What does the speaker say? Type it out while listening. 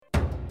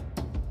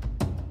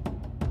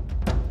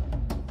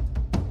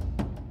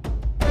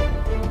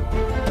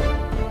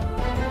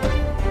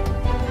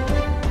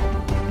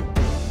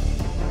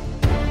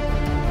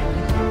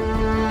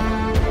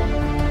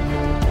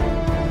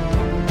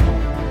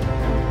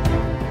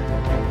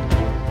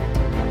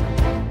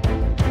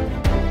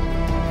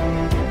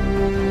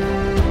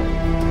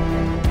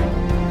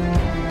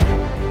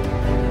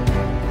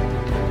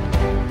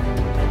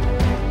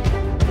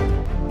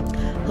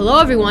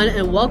everyone,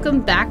 and welcome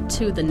back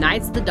to the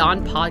Knights of the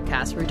Dawn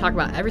podcast, where we talk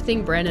about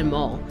everything Brandon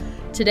Mull.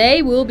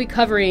 Today, we'll be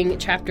covering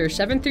chapters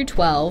 7 through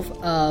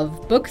 12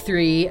 of Book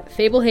 3,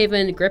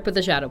 Fablehaven, Grip of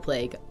the Shadow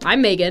Plague.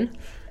 I'm Megan.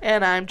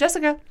 And I'm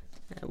Jessica.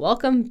 And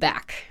welcome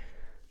back.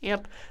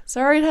 Yep.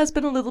 Sorry it has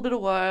been a little bit of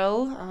a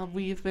while.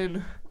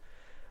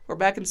 We're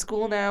back in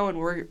school now, and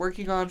we're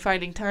working on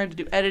finding time to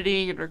do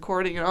editing and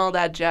recording and all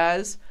that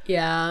jazz.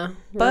 Yeah,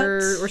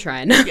 we're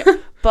trying. Yeah,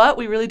 but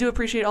we really do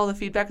appreciate all the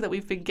feedback that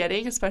we've been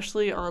getting,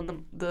 especially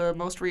on the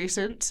most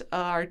recent,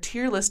 our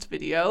tier list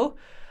video.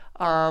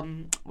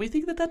 We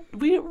think that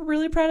we're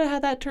really proud of how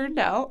that turned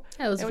out.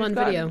 Yeah, it was a fun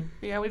video.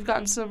 Yeah, we've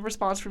gotten some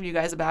response from you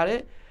guys about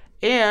it.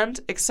 And,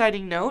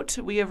 exciting note,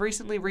 we have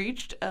recently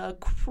reached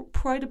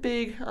quite a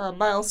big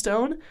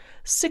milestone,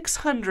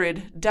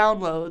 600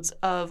 downloads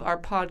of our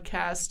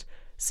podcast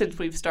since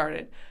we've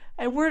started.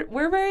 And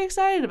we're very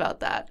excited about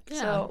that. Yeah.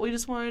 So we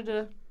just wanted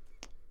to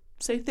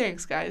say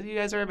thanks, guys. You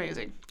guys are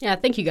amazing. Yeah,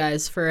 thank you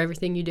guys for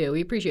everything you do.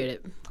 We appreciate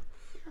it.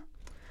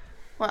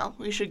 Well,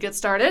 we should get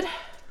started.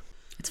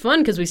 It's fun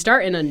because we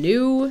start in a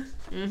new,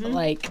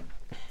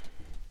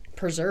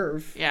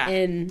 preserve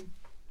in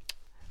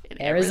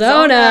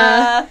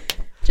Arizona.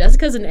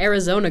 Jessica's an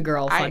Arizona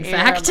girl, fun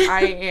fact.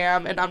 I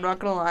am, and I'm not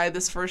going to lie,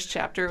 this first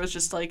chapter was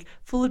just,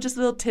 full of just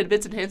little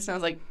tidbits and hints, and I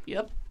was like,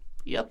 yep.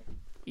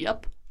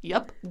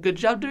 Good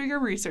job doing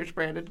your research,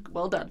 Brandon.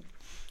 Well done.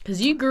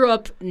 Because you grew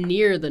up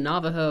near the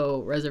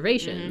Navajo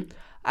reservation. Mm-hmm.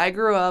 I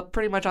grew up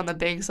pretty much on the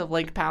banks of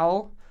Lake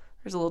Powell.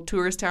 There's a little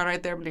tourist town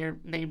right there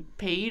named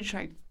Page.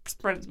 I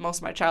spent most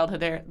of my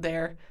childhood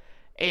there.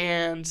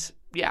 And,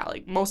 yeah,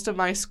 most of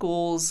my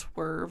schools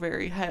were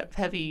very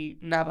heavy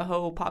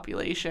Navajo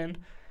population.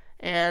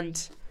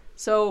 And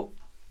so,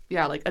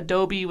 yeah,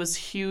 Adobe was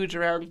huge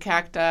around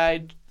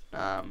Cacti.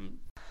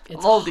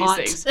 It's all of hot.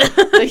 These things.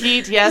 The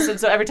heat, yes. And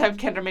so every time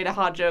Kendra made a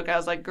hot joke, I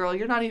was like, girl,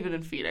 you're not even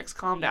in Phoenix.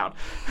 Calm down.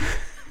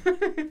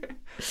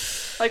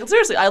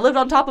 Seriously, I lived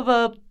on top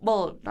of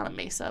not a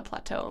mesa, a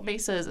plateau.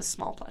 Mesa is a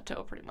small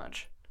plateau, pretty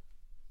much.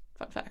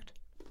 Fun fact.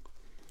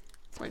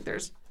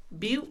 There's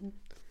Butte,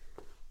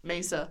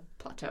 Mesa,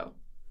 Plateau.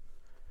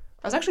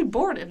 I was actually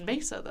born in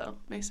Mesa, though.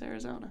 Mesa,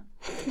 Arizona.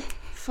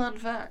 Fun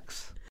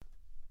facts.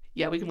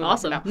 Yeah, we can move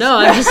awesome. on now.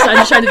 No, I'm just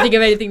trying to think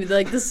of anything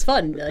this is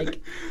fun.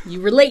 You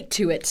relate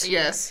to it.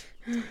 Yes.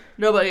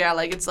 No, but yeah,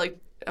 it's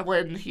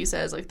when he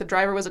says, the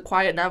driver was a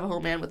quiet Navajo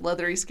man with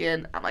leathery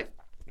skin. I'm like,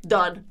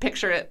 done.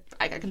 Picture it.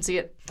 I can see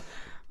it.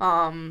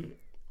 And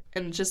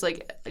just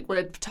when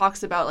it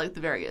talks about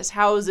the various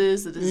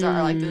houses, the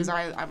design, the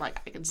design, I'm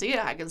like, I can see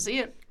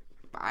it.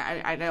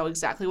 I know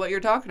exactly what you're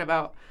talking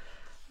about.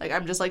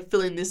 I'm just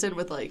filling this in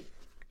with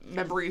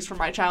memories from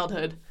my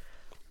childhood.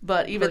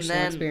 But even personal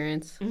then,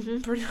 experience. Mm-hmm,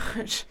 pretty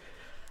much.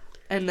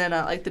 And then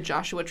the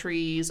Joshua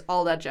trees,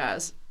 all that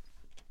jazz.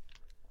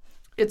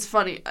 It's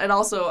funny, and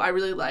also I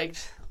really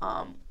liked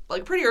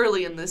pretty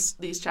early in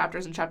these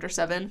chapters, in chapter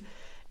 7,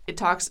 it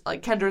talks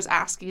Kendra's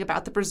asking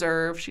about the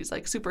preserve. She's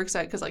super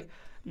excited because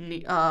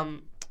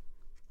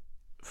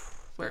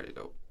where'd it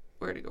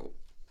go?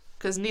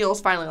 Because Neil's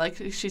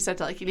finally she said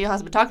to Neil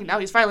hasn't been talking, now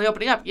he's finally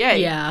opening up.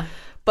 Yay! Yeah.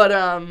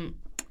 But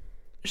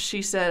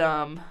she said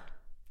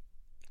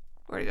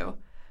where'd it go?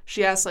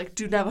 She asked,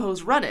 do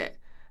Navajos run it?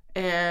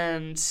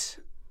 And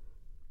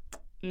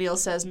Neil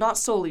says, not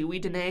solely. We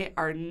Dene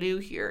are new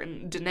here.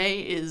 And Dene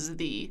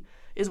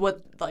is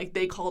what,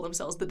 they call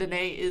themselves. The Dene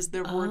is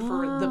their word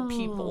for the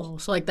people.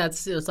 So,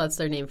 that's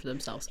their name for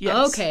themselves.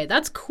 Yes. Okay,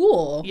 that's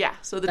cool. Yeah.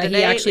 So the Dene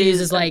he actually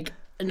uses,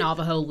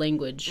 Navajo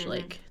language.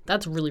 Mm-hmm.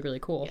 That's really, really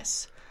cool.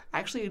 Yes. I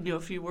actually knew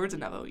a few words in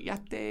Navajo.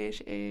 Yate,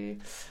 she,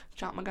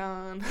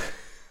 Chamagan.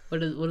 What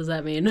does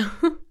that mean?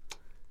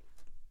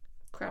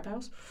 Crap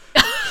house.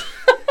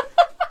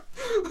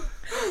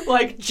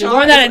 Did you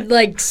learn that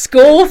at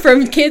school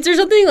from kids or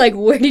something?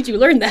 Where did you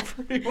learn that?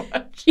 Pretty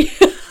much.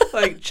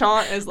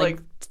 Chant is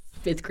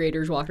fifth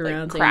graders walking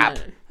around crap.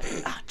 saying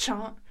that.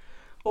 Chant.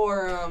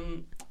 Or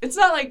it's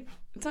not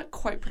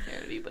quite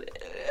profanity, but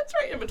it's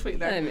right in between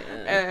there. I mean,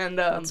 and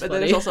but then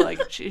there's also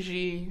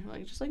chichi,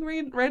 just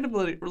random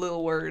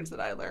little words that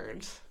I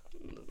learned.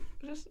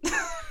 Just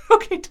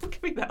okay, don't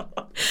give me that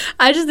one.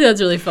 I just think that's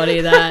really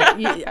funny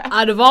that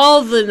out of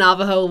all the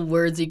Navajo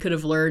words you could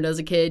have learned as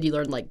a kid, you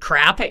learned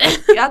crap. Hey,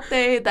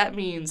 yate, that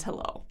means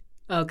hello.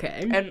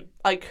 Okay. And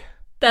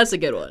that's a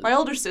good one. My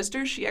older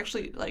sister, she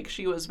actually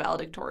she was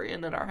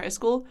valedictorian at our high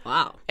school.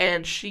 Wow.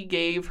 And she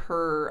gave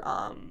her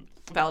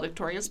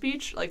valedictorian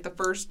speech the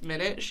first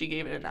minute she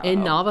gave it in Navajo.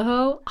 In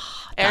Navajo?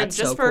 Oh, and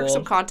just for cool.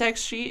 some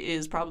context, she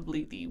is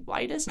probably the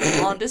whitest,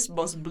 blondest,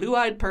 most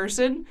blue-eyed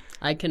person.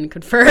 I can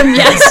confirm,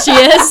 yes, she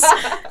is.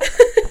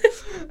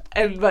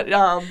 But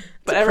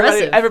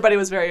everybody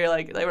was very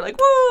they were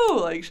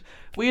woo,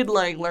 we had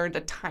learned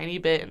a tiny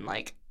bit in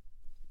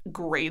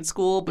grade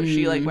school, but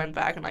she went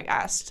back and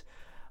asked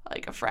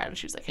a friend.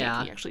 She was like, hey,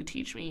 can you actually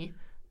teach me?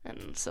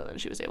 And so then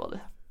she was able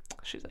to.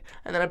 She's like,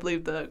 and then I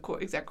believe the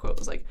exact quote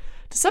was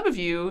to some of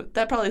you,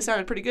 that probably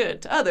sounded pretty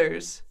good. To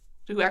others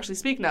who actually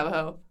speak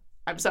Navajo,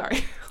 I'm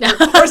sorry.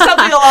 or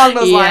something along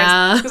those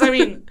lines. Because,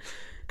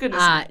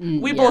 goodness.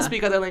 We both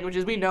speak other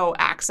languages. We know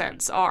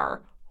accents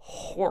are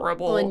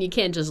horrible. Well, and you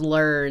can't just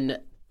learn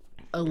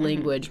a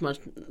language, much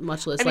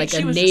less I mean, like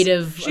a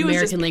Native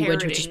American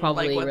language, which is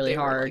probably like, really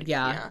hard. Like,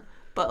 yeah.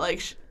 But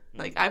like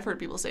I've heard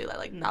people say that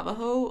like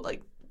Navajo,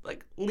 like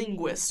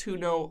linguists who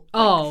know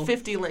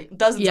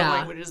dozens of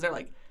languages, they're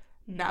like,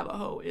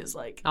 Navajo is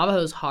like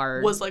Navajo's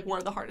hard. Was like one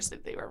of the hardest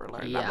things they've ever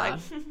learned. Yeah. I'm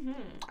like,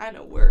 I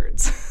know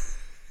words.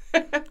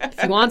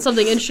 If you want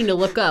something interesting to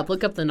look up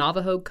the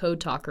Navajo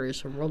code talkers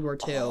from World War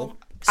II. Oh,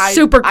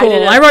 Super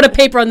cool. I wrote a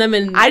paper on them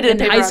in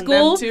high school.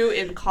 On them too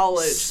in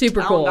college.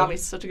 Super cool. Got me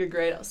such a good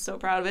grade. I was so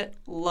proud of it.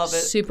 Love it.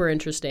 Super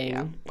interesting.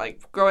 Yeah.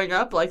 Like growing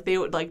up, like they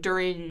would like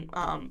during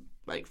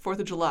like 4th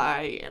of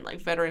July and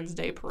like Veterans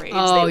Day parades.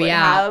 Oh, they would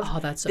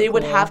have, that's so They cool.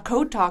 would have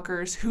code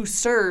talkers who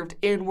served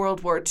in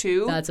World War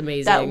II. That's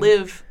amazing. That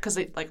live, because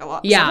they like a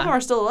lot. Some of them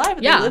are still alive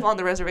and they live on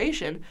the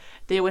reservation.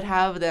 They would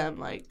have them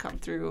like come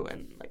through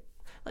and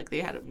like they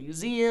had a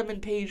museum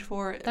and page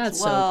for it. That's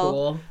as well. so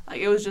cool.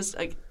 Like it was just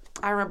like,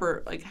 I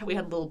remember like we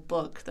had a little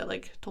book that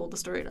like told the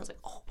story and I was like,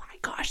 oh my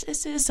gosh,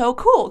 this is so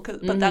cool.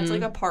 But that's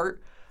like a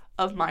part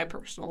of my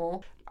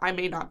personal. I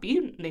may not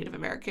be Native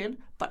American,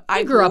 but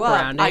I grew up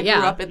around it. I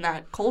grew up in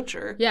that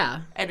culture.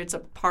 Yeah. And it's a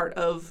part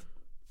of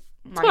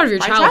it's part of your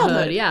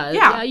childhood.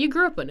 Yeah, you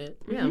grew up in it.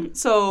 Yeah. Mm-hmm.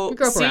 So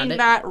seeing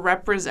that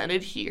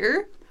represented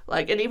here,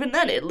 like, and even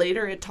then,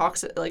 it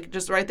talks, like,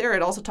 just right there,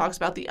 it also talks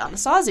about the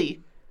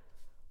Anasazi.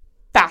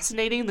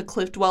 Fascinating, the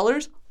cliff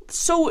dwellers.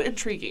 So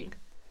intriguing.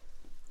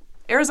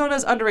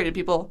 Arizona's underrated,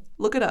 people.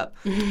 Look it up.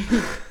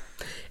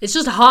 It's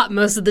just hot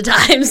most of the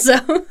time,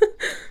 so.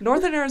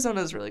 Northern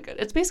Arizona is really good.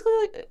 It's basically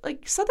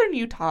like southern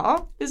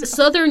Utah.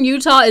 Southern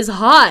Utah is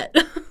hot.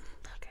 Okay.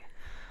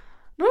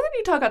 Northern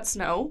Utah got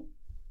snow.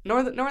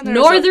 Northern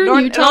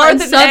Utah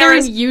and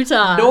southern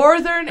Utah.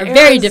 Northern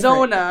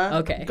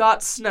Arizona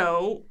got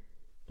snow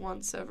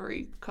once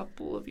every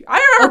couple of years.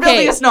 I remember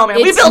building a snowman.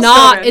 We built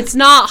snowmen. It's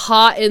not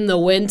hot in the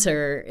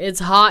winter. It's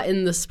hot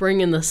in the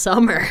spring and the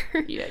summer.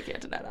 Yeah, I can't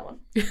deny that one.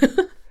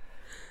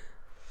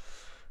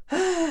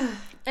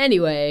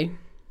 Anyway,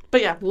 but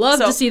yeah, love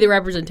to see the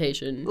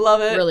representation. Love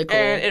it, really cool,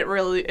 and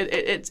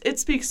it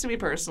speaks to me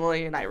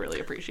personally, and I really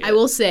appreciate it. I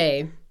will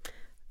say,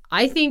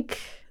 I think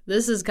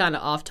this is kind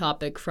of off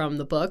topic from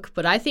the book,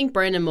 but I think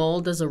Brandon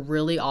Mull does a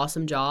really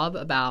awesome job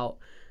about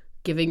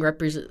giving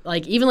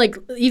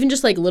even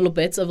just like little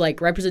bits of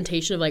like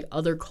representation of like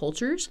other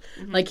cultures,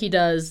 like he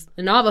does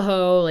the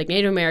Navajo, like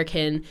Native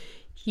American.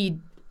 He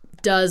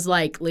does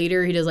like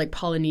later he does like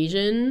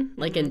Polynesian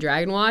like in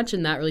Dragon Watch,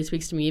 and that really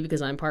speaks to me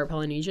because I'm part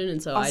Polynesian,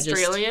 and so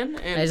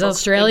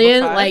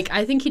Australian. Like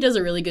I think he does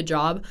a really good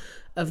job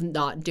of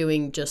not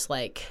doing just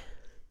like,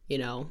 you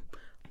know,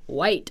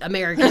 white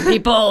American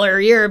people or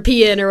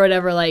European or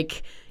whatever.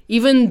 Like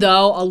even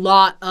though a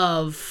lot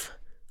of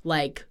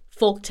like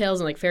folk tales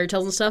and like fairy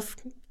tales and stuff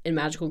and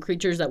magical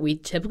creatures that we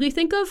typically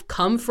think of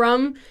come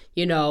from,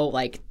 you know,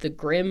 like the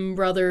Grimm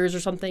brothers or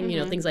something, you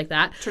know, things like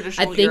that.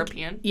 Traditional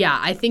European. Yeah,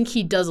 I think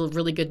he does a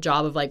really good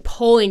job of like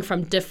pulling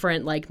from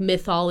different like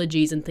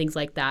mythologies and things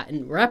like that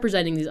and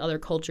representing these other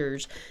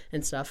cultures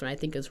and stuff, and I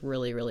think it's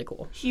really, really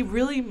cool. He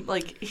really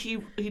like he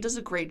does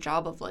a great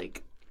job of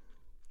like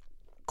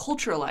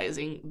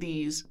culturalizing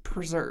these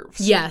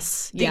preserves.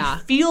 Yes, they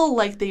feel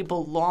like they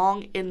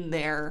belong in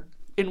there.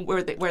 In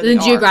where they the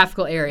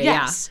geographical area,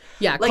 yes.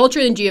 Yeah. Like,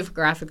 culturally and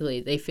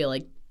geographically, they feel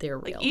like they're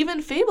real. Like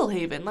even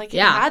Fablehaven, like it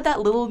had that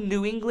little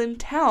New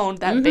England town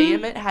that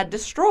Behemoth had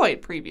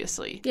destroyed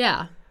previously.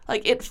 Yeah,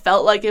 like it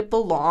felt like it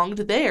belonged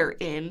there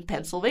in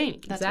Pennsylvania.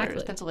 That's exactly. Where it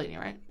is. Pennsylvania,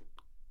 right?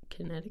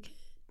 Connecticut.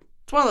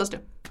 It's one of those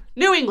two.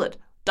 New England,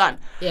 done.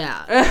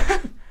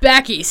 Yeah,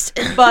 back east.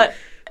 But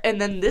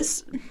and then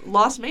this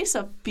Lost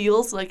Mesa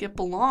feels like it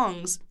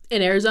belongs.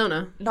 In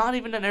Arizona. Not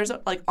even in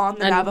Arizona, like on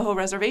the Navajo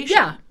reservation.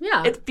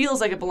 Yeah. It feels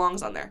like it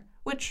belongs on there,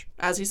 which,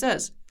 as he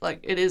says, like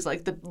it is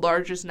like the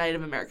largest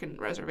Native American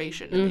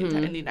reservation in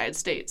the United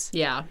States.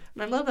 Yeah.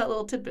 And I love that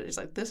little tidbit. He's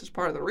like, this is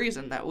part of the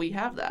reason that we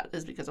have that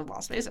is because of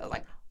Lost Mesa. I was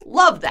like,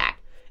 love that.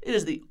 It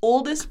is the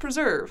oldest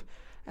preserve,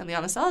 and the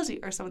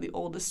Anasazi are some of the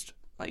oldest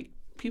like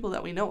people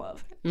that we know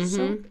of.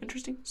 So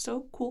interesting,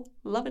 so cool,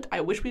 love it. I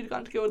wish we'd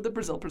gotten to go to the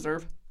Brazil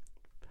Preserve.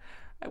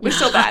 I wish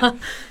so bad.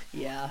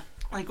 Yeah.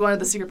 Like, one of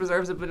the secret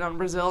preserves have been on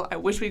Brazil. I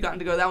wish we'd gotten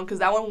to go to that one, because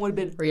that one would have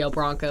been... Rio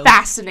Branco.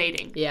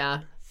 Fascinating.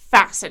 Yeah.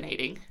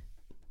 Fascinating.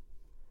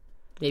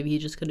 Maybe he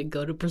just couldn't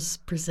go to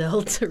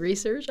Brazil to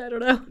research? I don't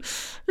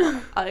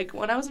know. Like,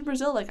 when I was in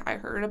Brazil, like, I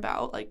heard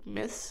about, like,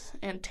 myths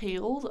and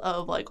tales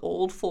of, like,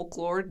 old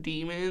folklore,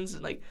 demons,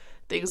 and, like,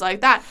 things like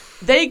that.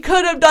 They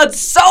could have done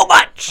so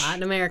much!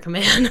 Latin America,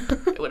 man.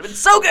 It would have been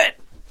so good!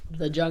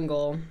 The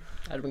jungle.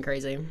 That would have been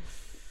crazy.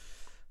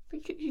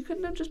 He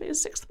couldn't have just made a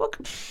 6th book?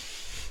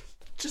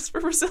 Just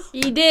for Brazil.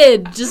 He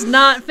did, just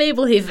not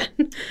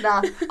Fablehaven.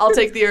 Nah, I'll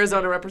take the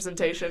Arizona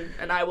representation,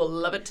 and I will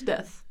love it to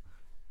death,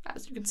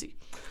 as you can see.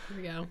 Here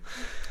we go.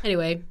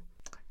 Anyway,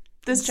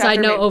 this side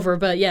note over,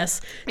 but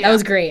yes, that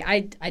was great.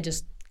 I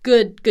just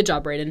good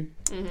job, Brayden.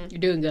 You're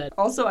doing good.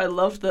 Also, I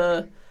love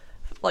the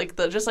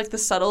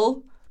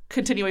subtle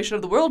continuation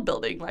of the world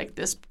building. Like,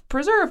 this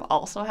preserve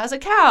also has a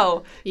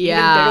cow. Yeah.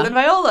 Even bigger than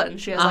Viola. And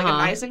she has, like, a Uh-huh.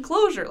 nice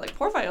enclosure. Like,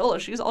 poor Viola.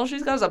 All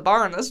she's got is a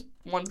barn. This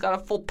one's got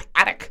a full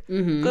paddock.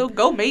 Mm-hmm.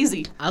 Go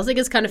Maisie. I also think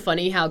it's kind of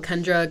funny how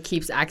Kendra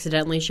keeps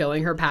accidentally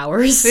showing her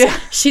powers. Yeah.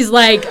 She's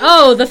like,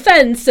 oh, the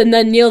fence. And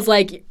then Neil's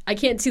like, I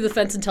can't see the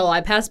fence until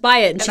I pass by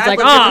it. And she's I've like,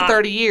 lived here oh, for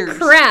 30 years.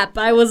 crap.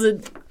 I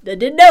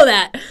didn't know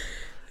that.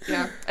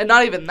 Yeah. And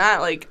not even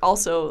that. Like,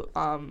 also,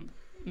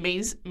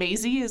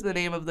 Maisie is the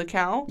name of the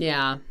cow.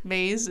 Yeah.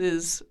 Maize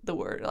is the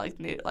word, like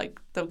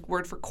the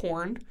word for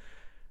corn.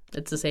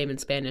 It's the same in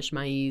Spanish.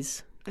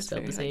 Maize. It's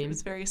Spelled the same.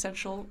 It's very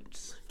essential.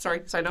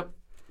 Sorry, side note.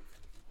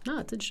 Oh,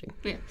 it's interesting.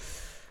 Yeah.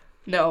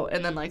 No,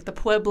 and then like the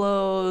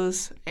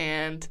pueblos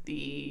and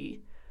the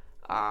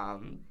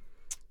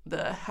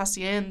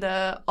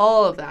hacienda,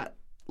 all of that.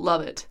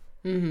 Love it.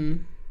 Mm-hmm.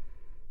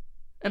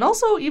 And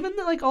also, even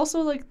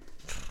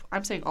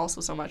I'm saying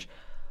also so much.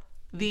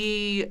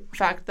 The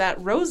fact that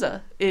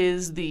Rosa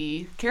is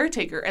the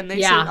caretaker, and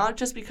they say not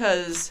just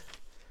because,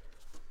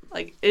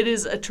 like, it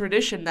is a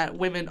tradition that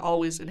women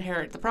always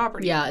inherit the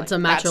property. Yeah, like, it's a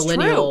that's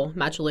true.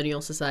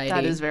 matrilineal society.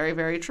 That is very,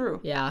 very true.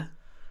 Yeah.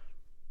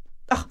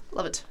 Oh,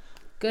 love it.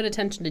 Good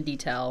attention to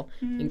detail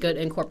and good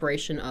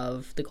incorporation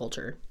of the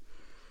culture.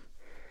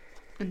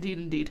 Indeed,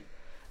 indeed.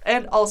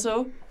 And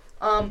also,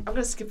 I'm going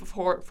to skip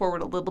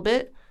forward a little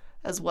bit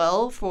as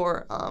well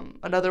for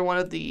another one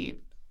of the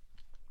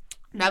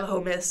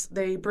Navajo myths.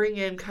 They bring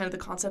in kind of the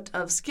concept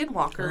of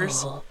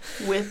skinwalkers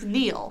with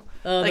Neil.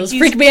 Oh, like, those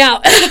freak me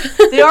out.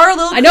 They are a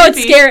little I know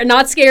creepy. it's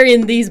not scary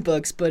in these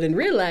books, but in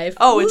real life.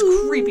 Oh, it's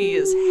creepy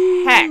as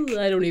heck.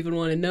 I don't even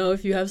want to know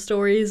if you have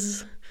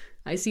stories.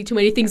 I see too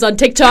many things on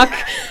TikTok.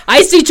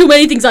 I see too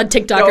many things on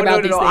TikTok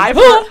about these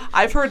things.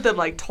 I've heard them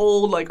like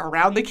told like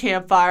around the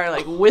campfire,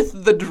 like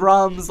with the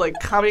drums, like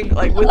coming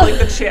like with like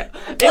the chip.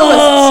 It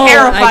was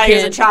terrifying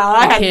as a child.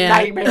 I had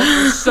nightmares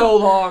for so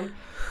long.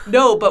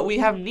 No, but we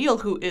have Neil,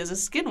 who is a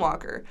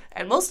skinwalker,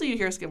 and mostly you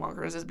hear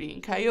skinwalkers as being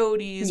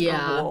coyotes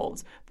or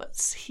wolves, but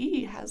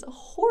he has a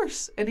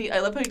horse, and I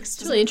love how he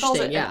specifically calls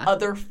it an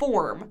other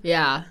form.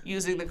 Yeah,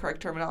 using the correct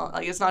terminology.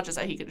 Like, it's not just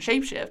that he can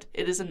shapeshift;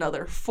 it is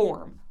another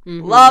form.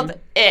 Mm-hmm. Love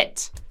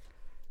it.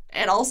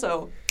 And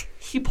also,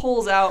 he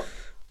pulls out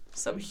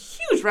some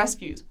huge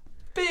rescues,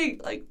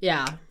 big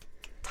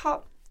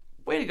top.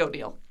 Way to go,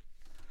 Neil.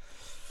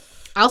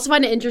 I also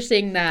find it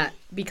interesting that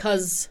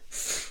because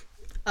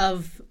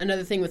of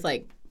another thing with,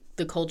 like,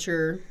 the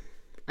culture,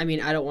 I mean,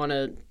 I don't want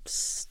to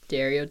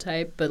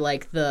stereotype, but,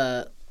 like,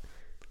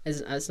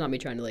 it's not me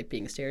trying to, like,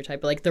 being a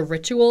stereotype, but, like, the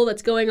ritual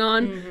that's going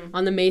on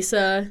the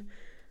mesa,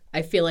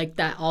 I feel like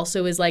that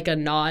also is, like, a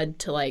nod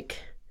to, like,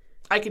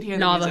 I can hear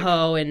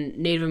Navajo and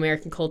Native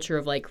American culture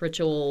of, like,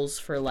 rituals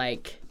for,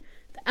 like,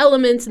 the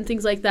elements and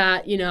things like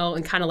that, you know,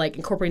 and kind of, like,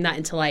 incorporating that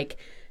into, like,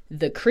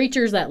 the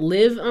creatures that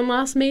live on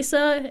Las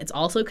Mesa. It's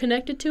also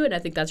connected to it. I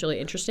think that's really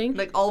interesting.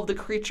 Like, all of the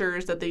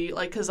creatures that they,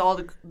 like, because all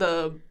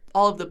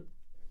of the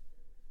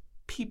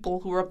people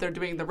who were up there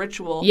doing the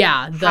ritual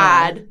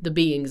had the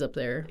beings up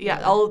there.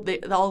 Yeah, all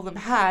of them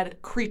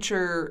had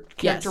creature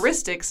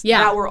characteristics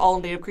that were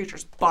all native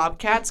creatures.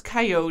 Bobcats,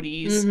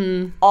 coyotes,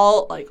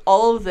 all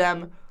of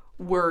them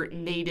were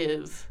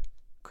native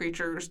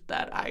creatures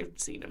that I've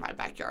seen in my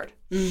backyard.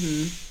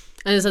 Mm-hmm.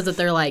 And it says that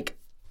they're, like,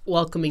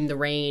 welcoming the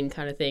rain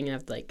kind of thing, and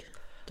have, like,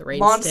 the rain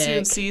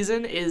monsoon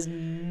season is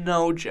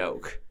no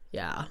joke.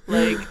 Yeah.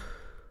 Like,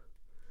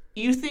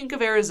 you think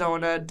of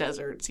Arizona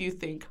deserts, you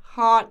think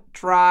hot,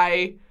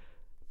 dry,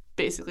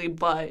 basically,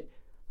 but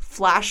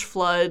flash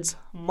floods,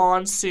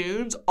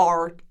 monsoons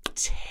are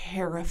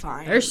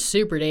terrifying. They're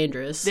super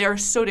dangerous. They are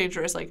so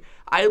dangerous. Like,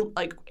 I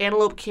like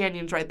Antelope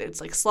Canyon's right there.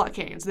 It's like slot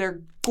canyons.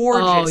 They're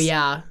gorgeous. Oh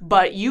yeah.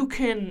 But you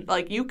can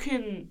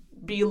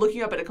be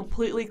looking up at a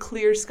completely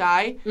clear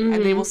sky,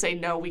 and they will say,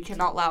 no, we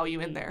cannot allow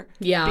you in there.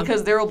 Yeah.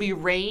 Because there will be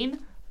rain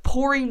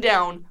pouring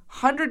down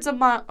hundreds of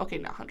miles. Okay,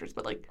 not hundreds,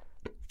 but like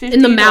 50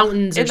 in the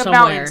mountains or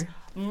somewhere. Mountains,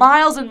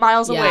 miles and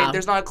miles away.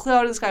 There's not a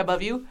cloud in the sky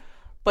above you.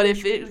 But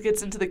if it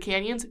gets into the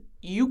canyons,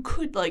 you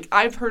could, like,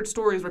 I've heard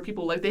stories where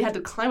people, like, they had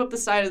to climb up the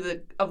side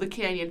of the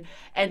canyon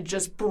and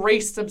just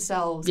brace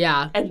themselves.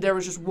 Yeah. And there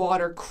was just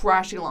water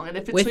crashing along. And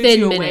if it within sweeps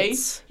you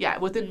minutes. away, yeah,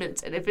 within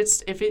minutes. And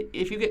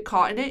if you get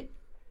caught in it,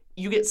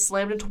 you get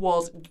slammed into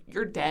walls,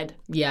 you're dead.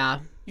 Yeah.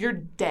 You're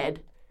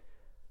dead.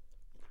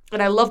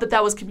 And I love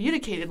that was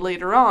communicated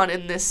later on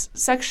in this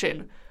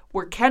section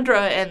where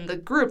Kendra and the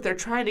group, they're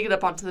trying to get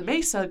up onto the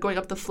mesa, going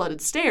up the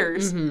flooded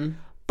stairs,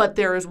 but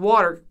there is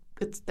water.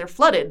 They're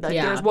flooded. Like,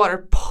 there's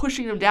water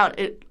pushing them down.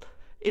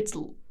 It's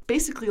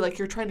basically like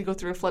you're trying to go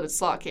through a flooded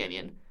slot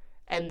canyon,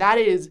 and that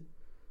is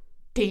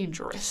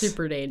dangerous.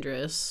 Super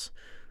dangerous.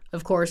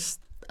 Of course,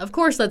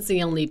 that's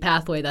the only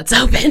pathway that's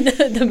open,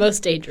 the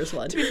most dangerous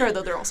one. To be fair,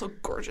 though, they're also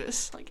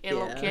gorgeous. Like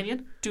Antelope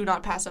Canyon, do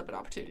not pass up an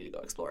opportunity to go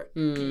explore it.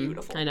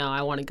 Beautiful. I know.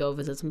 I want to go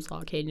visit some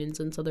slot canyons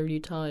in southern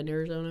Utah and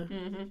Arizona.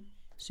 Mm-hmm.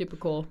 Super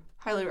cool.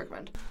 Highly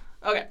recommend.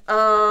 Okay.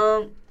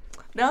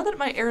 Now that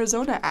my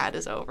Arizona ad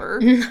is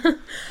over.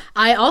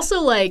 I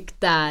also like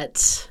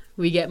that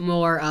we get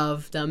more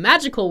of the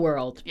magical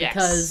world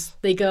because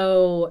they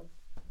go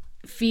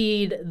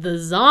feed the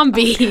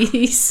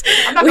zombies.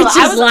 I'm not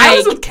gonna lie, I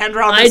was with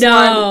Kendra on this one.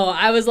 I know.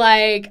 I was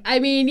like, I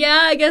mean, yeah,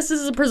 I guess this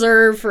is a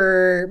preserve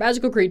for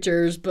magical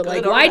creatures, but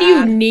like, why do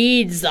you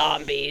need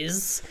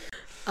zombies?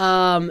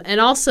 And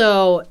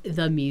also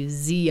the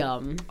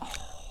museum.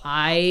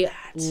 I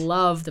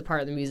love the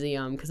part of the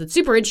museum because it's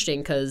super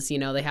interesting because, you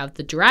know, they have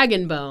the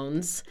dragon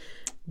bones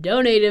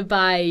donated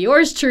by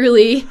yours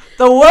truly,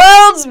 the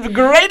world's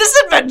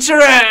greatest adventurer,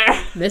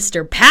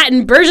 Mr.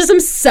 Patton Burgess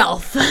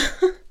himself.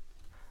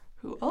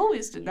 Who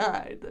always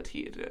denied that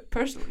he had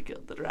personally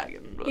killed the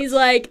dragon. He's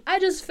like, I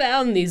just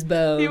found these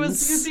bones. He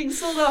was being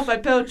sold off by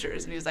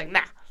poachers, and he was like,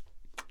 nah,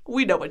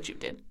 we know what you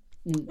did.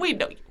 We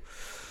know you.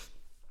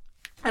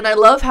 And I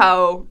love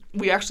how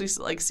we actually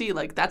like see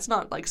like that's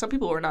not like some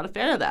people were not a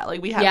fan of that.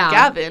 Like we have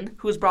Gavin,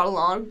 who was brought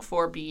along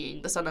for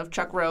being the son of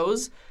Chuck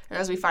Rose, and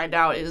as we find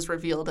out, it is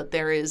revealed that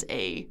there is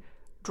a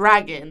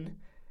dragon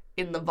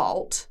in the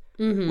vault,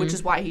 which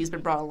is why he's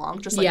been brought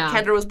along. Just like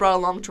Kendra was brought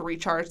along to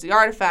recharge the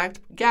artifact,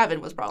 Gavin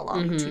was brought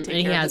along to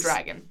take care of the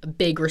dragon. A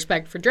big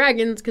respect for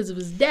dragons because of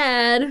his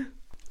dad.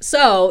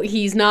 So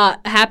he's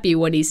not happy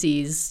when he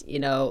sees, you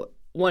know,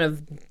 one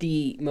of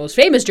the most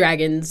famous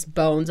dragons'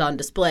 bones on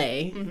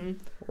display.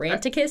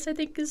 Ranticus, I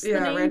think is the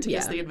name.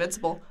 Ranticus the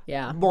Invincible.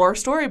 Yeah. More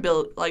story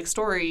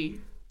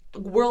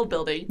world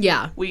building.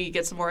 Yeah. We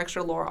get some more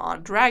extra lore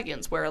on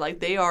dragons, where like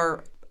they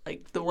are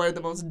like one of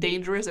the most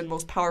dangerous and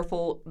most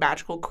powerful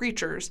magical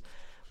creatures.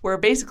 Where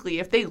basically,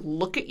 if they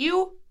look at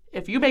you,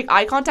 if you make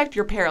eye contact,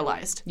 you're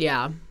paralyzed.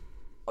 Yeah.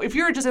 If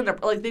you're just in there,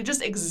 like they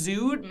just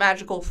exude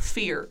magical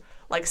fear,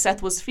 like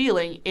Seth was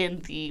feeling in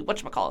the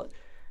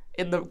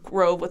in the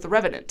grove with the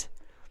Revenant.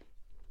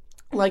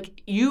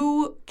 Like,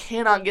 you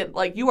cannot get,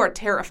 like, you are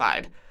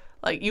terrified.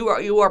 Like, you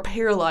are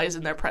paralyzed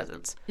in their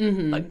presence.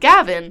 But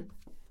Gavin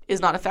is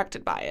not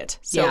affected by it.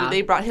 So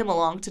they brought him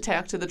along to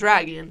talk to the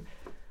dragon.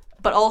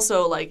 But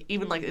also, like,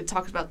 even, like, it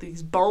talks about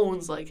these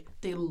bones, like,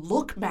 they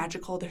look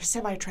magical. They're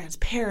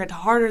semi-transparent,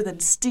 harder than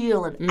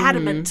steel and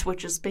adamant,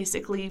 which is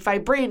basically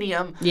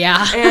vibranium.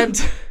 Yeah. And,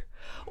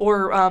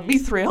 or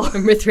mithril.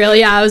 Mithril,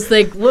 yeah. I was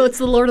like, what's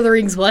the Lord of the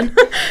Rings one?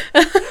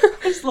 I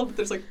just love that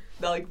there's, like,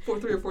 3 or 4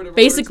 different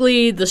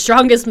basically words. The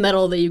strongest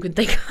metal that you can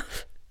think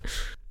of.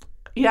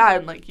 Yeah,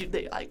 and like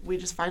we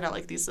just find out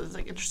like these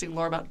like interesting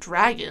lore about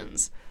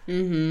dragons.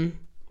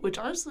 Which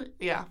honestly,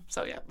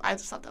 so I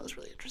just thought that was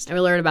really interesting. And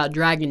we learned about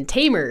dragon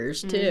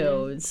tamers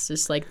too. It's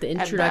just like the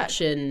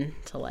introduction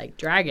to like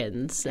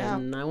dragons,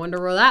 and I wonder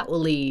where that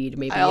will lead.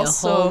 Maybe a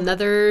whole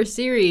nother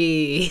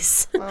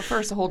series. Well,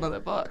 first a whole nother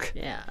book.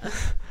 Yeah.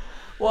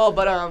 Well,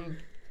 but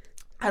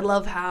I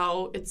love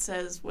how it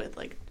says with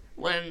like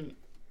when.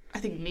 I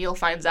think Neil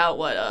finds out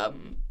what,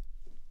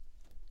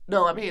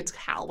 it's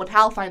Hal. When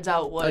Hal finds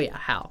out what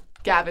Hal.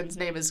 Gavin's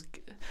name is,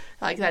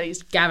 like, that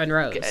he's... Gavin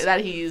Rose.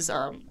 That he's,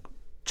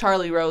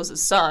 Charlie Rose's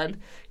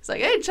son. He's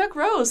like, hey, Chuck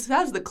Rose,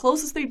 that's the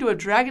closest thing to a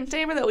dragon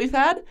tamer that we've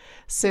had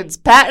since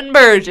Patton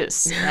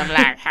Burgess. And I'm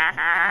like, ha,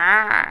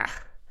 ha,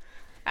 ha.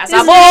 That's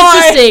our boy!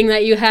 It's interesting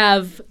that you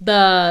have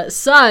the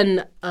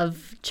son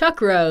of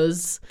Chuck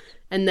Rose,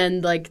 and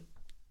then, like,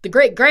 the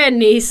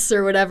great-grandniece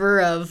or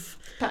whatever of...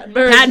 Patton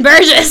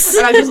Burgess.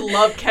 And I just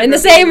love Kendra in the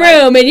same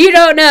room, and you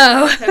don't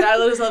know. And I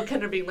just love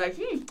Kendra being like,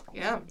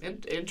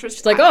 interesting.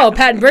 She's like,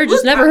 Patton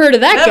Burgess, never heard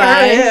of that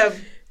guy.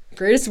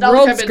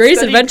 World's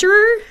greatest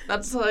adventurer?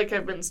 That's like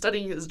I've been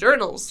studying his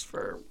journals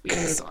for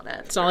weeks on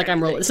it. It's not like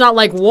it's not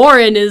like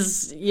Warren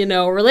is,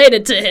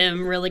 related to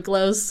him really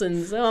close,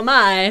 and so am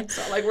I. It's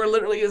not like we're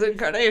literally his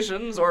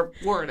incarnations, or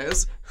Warren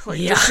is. Like,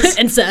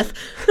 and Seth.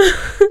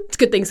 It's a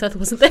good thing Seth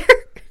wasn't there.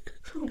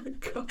 Oh my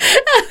god.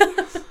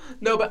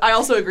 No, but I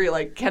also agree,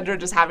 like, Kendra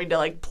just having to,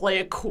 like, play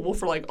it cool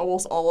for, like,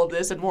 almost all of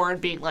this, and Warren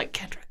being like,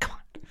 Kendra, come on.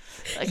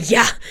 Like,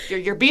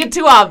 you're being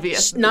too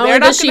obvious. Not only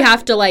does she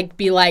have to, like,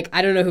 be like,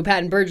 I don't know who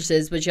Patton Burgess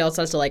is, but she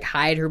also has to, like,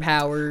 hide her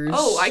powers.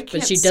 Oh, I can't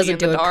but she see doesn't in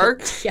do the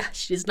dark.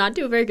 She does not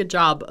do a very good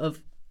job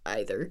of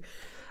either.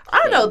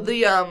 I don't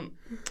know,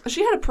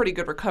 she had a pretty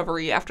good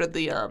recovery after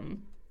the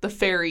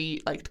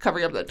fairy, like,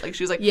 covering up the, like,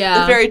 she was like,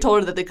 the fairy told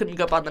her that they couldn't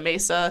go up on the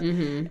mesa,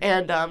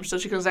 and, so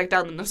she comes back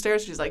down the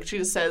stairs, she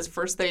just says,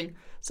 first thing,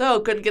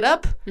 so, couldn't get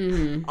up?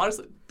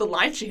 Honestly, the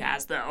line she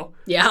has, though.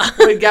 Yeah.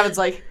 When Gavin's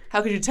like,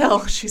 how could you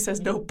tell? She says,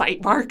 no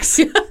bite marks.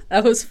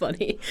 That was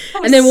funny.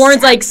 And then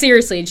Warren's like,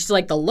 seriously, and she's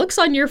like, the looks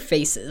on your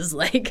faces,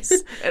 like.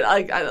 And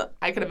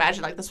I can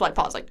imagine, like, the swipe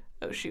pause, like,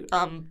 oh, shoot,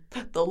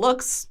 the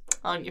looks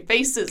on your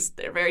faces,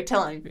 they're very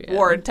telling. Yeah.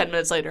 Warren, 10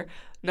 minutes later,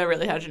 no,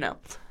 really, how'd you know?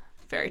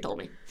 Fairy told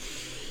me.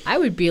 I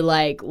would be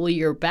like, well,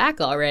 you're back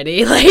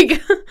already.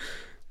 Like,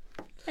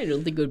 I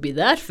don't think it would be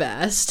that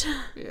fast.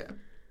 Yeah.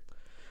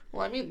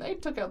 Well, I mean, they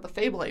took out the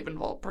Fablehaven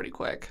vault pretty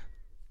quick.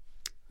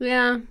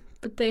 Yeah,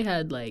 but they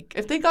had, like,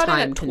 if they got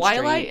in at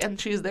twilight and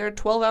she's there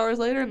 12 hours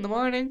later in the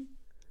morning,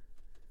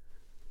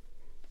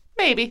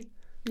 maybe.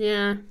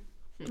 Yeah,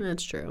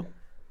 that's true.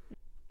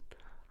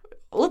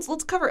 Let's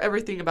cover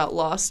everything about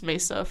Lost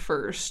Mesa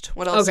first.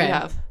 What else do you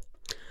have?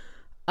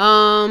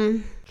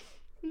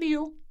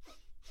 Neil.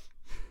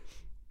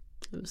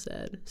 It was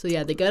sad. So,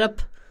 yeah, they got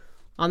up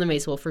on the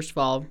Mesa. Well, first of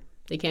all,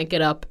 They can't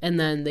get up. And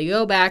then they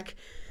go back,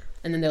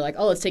 and then they're like,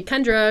 oh, let's take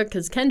Kendra,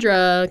 because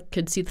Kendra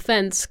could see the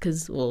fence,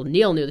 because, well,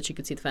 Neil knew that she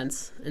could see the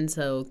fence. And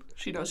so...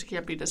 She knows she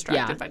can't be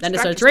distracted by then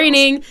it starts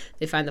raining.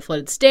 They find the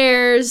flooded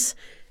stairs,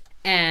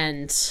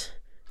 and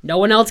no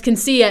one else can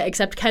see it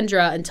except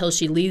Kendra until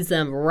she leads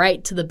them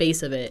right to the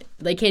base of it.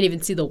 They can't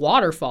even see the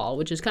waterfall,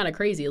 which is kind of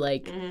crazy.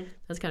 Like,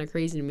 that's kind of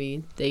crazy to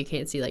me. They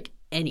can't see, like,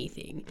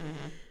 anything.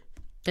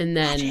 And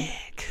then,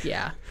 Magic.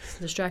 Yeah,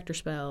 distractor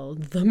spell,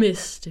 the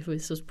mist, if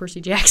it was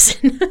Percy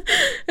Jackson.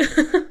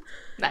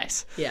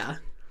 Nice. Yeah.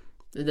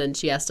 And then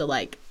she has to,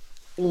 like,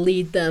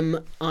 lead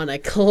them on a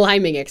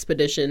climbing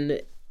expedition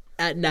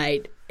at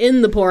night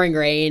in the pouring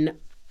rain.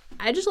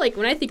 I just, like,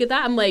 when I think of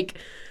that, I'm like,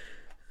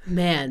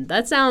 man,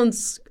 that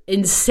sounds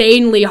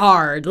insanely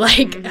hard.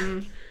 Like,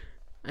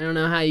 I don't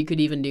know how you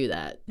could even do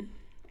that.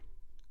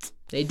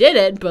 They did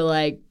it, but,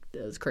 like,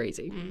 it was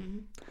crazy.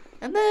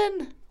 And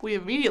then we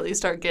immediately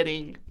start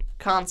getting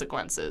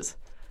consequences.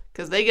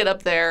 Because they get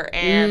up there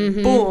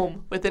and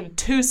boom, within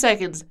 2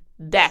 seconds,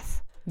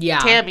 death. Yeah.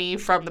 Tammy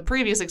from the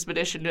previous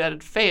expedition that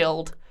had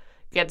failed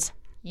gets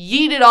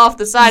yeeted off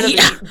the side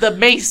of the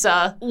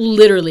mesa.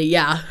 Literally,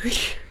 yeah.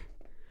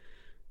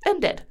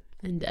 And dead.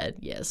 And dead,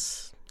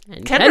 yes.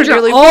 And Kendra Kendra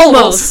really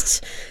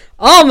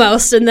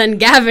almost, and then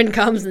Gavin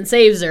comes and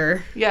saves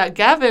her. Yeah,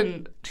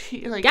 Gavin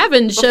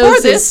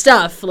shows his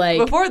stuff. Like,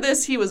 before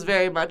this, he was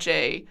very much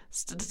a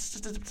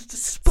stutter.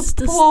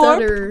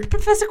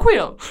 Professor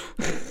Quill.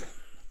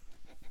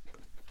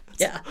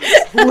 Yeah.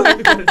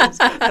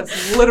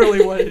 That's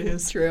literally what it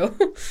is. True.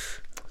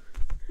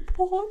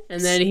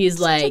 And then he's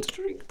like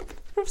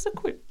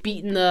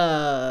beating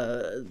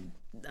the,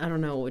 I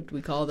don't know what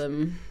we call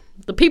them,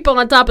 the people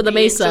on top of the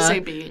mesa. Just say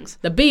beings.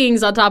 The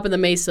beings on top of the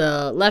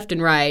mesa, left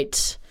and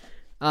right.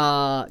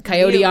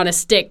 Coyote on a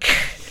stick.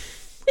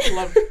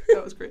 Love it.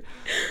 That was great.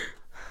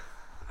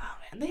 Oh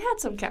man, they had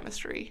some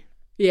chemistry.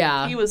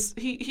 Yeah.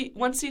 He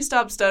once he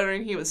stopped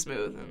stuttering, he was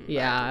smooth. And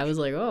I was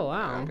like, oh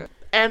wow. Okay.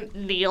 And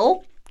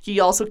Neil, he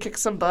also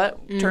kicks some butt,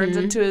 turns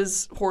into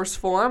his horse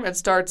form, and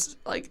starts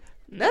like,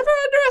 never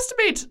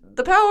underestimate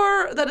the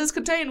power that is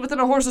contained within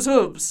a horse's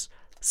hooves.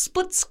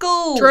 Split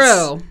skulls.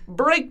 True.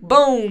 Break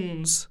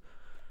bones.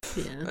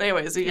 Yeah.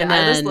 Anyways, I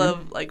just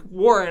love like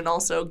Warren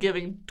also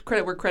giving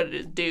credit where credit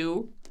is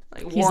due.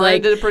 Like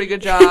Warren did a pretty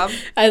good job.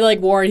 I like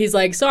Warren. He's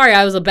like, sorry,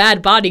 I was a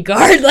bad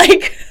bodyguard.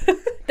 Like,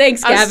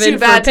 thanks, Gavin,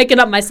 for picking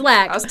up my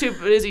slack. I was too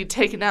busy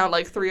taking out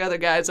like 3 other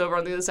guys over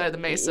on the other side of the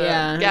mesa.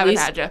 Yeah, Gavin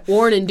had ya.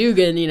 Warren and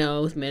Dugan,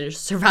 managed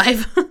to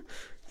survive. So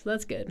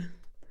that's good.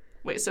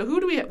 Wait, so who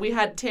do we have? We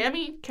had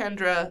Tammy,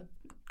 Kendra,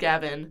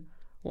 Gavin,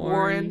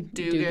 Warren,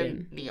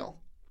 Dugan, Neil.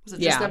 Was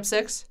it just them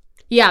 6?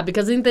 Yeah,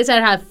 because I think they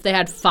said they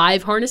had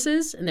 5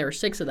 harnesses, and there were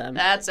 6 of them.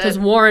 That's it. Because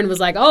Warren was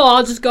like, oh,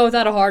 I'll just go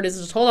without a harness.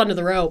 Just hold on to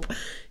the rope,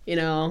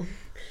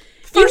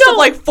 First of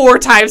like 4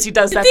 times he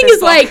does that. The thing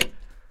is, like,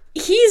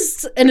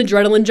 he's an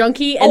adrenaline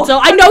junkie, and so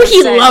I know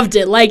he loved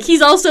it. Like,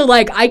 he's also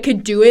like, I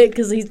could do it,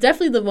 because he's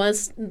definitely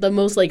the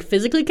most, like,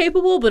 physically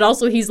capable, but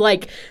also he's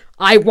like,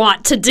 I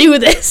want to do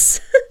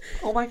this.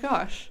 Oh my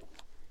gosh.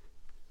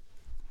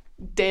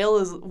 Dale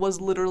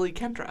was literally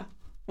Kendra.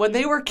 When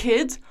they were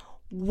kids,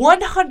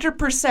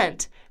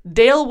 100%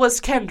 Dale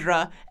was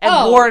Kendra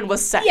and Warren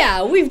was Seth.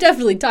 Yeah, we've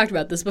definitely talked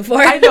about this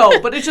before. I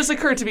know, but it just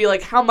occurred to me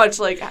like how much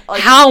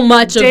how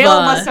much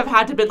Dale must have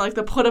had to been like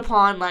the put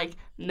upon, like,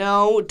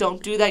 no,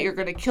 don't do that, you're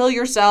gonna kill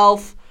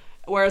yourself.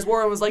 Whereas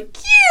Warren was like,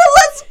 yeah,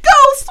 let's go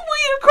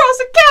swing across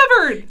a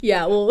cavern.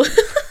 Yeah, well,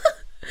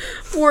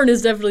 Warren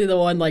is definitely the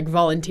one like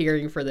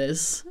volunteering for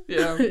this.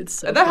 Yeah, it's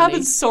so and that funny.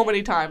 happens so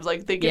many times.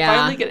 Like they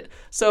finally get it.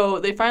 So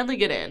they finally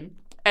get in,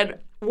 and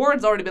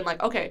Warren's already been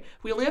like, okay,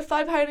 we only have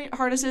 5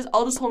 harnesses.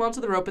 I'll just hold on to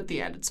the rope at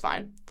the end. It's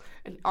fine.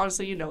 And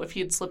honestly, if he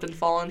had slipped and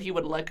fallen, he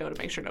would have let go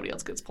to make sure nobody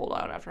else gets pulled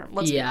out after him.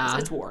 Let's be honest,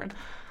 it's Warren.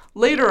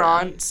 Later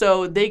on,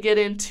 so they get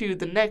into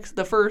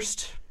the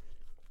first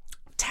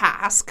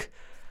task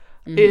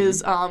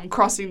is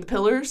crossing the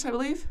pillars, I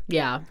believe.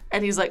 Yeah.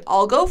 And he's like,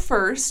 I'll go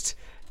first,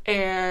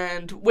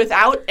 and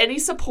without any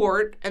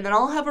support, and then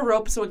I'll have a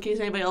rope so in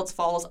case anybody else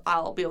falls,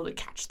 I'll be able to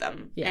catch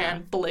them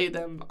and belay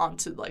them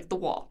onto like the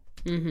wall.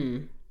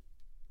 Mm-hmm.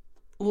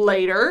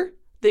 Later,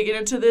 they get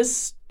into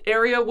this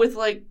area with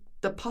like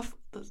the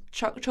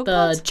choke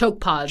pods? Choke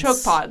pods.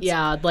 Choke pods.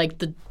 Yeah, like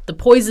the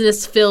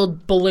poisonous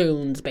filled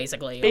balloons,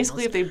 basically.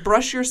 Basically, if they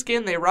brush your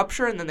skin, they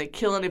rupture, and then they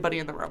kill anybody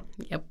in the room.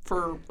 Yep.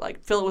 For like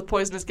fill it with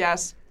poisonous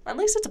gas. At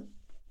least it's a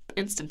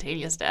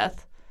instantaneous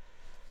death.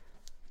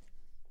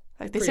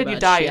 Like they said, you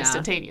die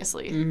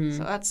instantaneously,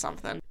 so that's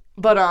something.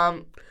 But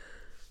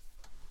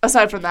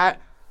aside from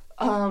that,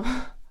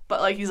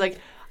 but like he's like,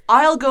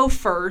 I'll go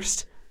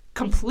first,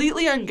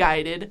 completely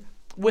unguided,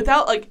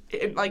 without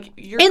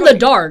you're in the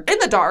dark. In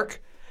the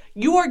dark,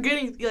 you are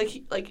getting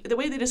like the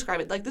way they describe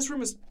it. Like this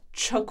room is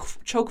choke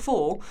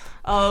full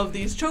of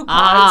these choke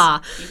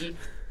pods,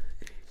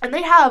 and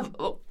they have.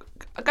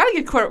 I gotta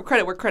give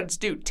credit where credit's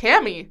due.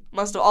 Tammy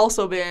must have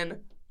also been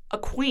a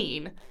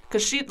queen.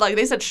 Because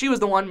they said she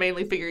was the one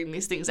mainly figuring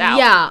these things out.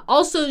 Yeah.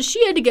 Also,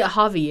 she had to get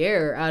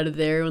Javier out of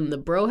there when the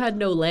bro had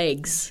no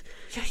legs.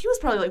 Yeah, he was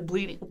probably, like,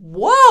 bleeding.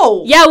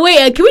 Whoa! Yeah,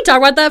 wait, can we talk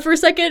about that for a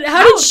second?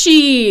 How did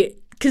she...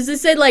 Because they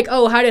said, like,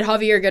 oh, how did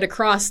Javier get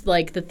across,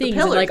 like, the things?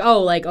 And like,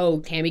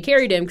 Tammy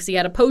carried him because he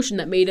had a potion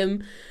that made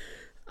him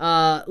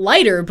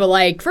lighter. But,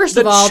 like, first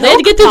of all, they had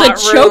to get through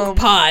the choke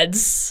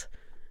pods.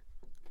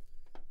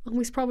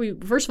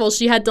 First of all,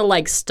 she had to,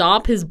 like,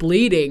 stop his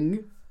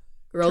bleeding,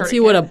 or else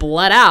he would have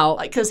bled out.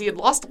 Like, because he had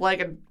lost a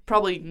leg and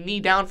probably knee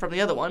down from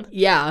the other one.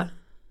 Yeah.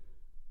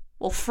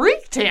 Well,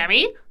 freak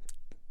Tammy.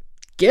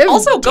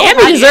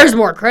 Tammy deserves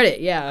more credit,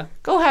 yeah.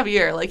 Go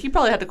Javier. Like, he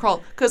probably had to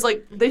crawl. Because,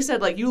 like, they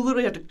said, like, you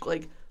literally had to,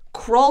 like,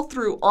 crawl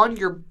through on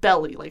your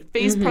belly, like,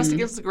 face pressed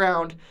against the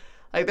ground.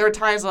 Like, there were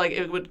times, like,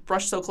 it would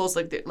brush so close,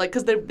 like,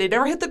 because they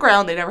never hit the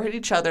ground, they never hit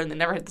each other, and they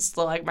never hit the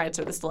stalagmites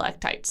or the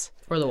stalactites.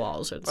 Or the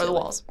walls. Or the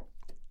walls.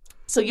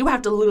 So you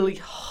have to literally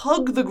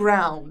hug the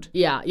ground.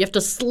 Yeah, you have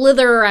to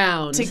slither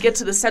around. To get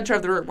to the center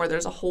of the room where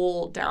there's a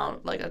hole down,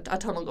 like, a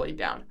tunnel going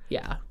down.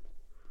 Yeah.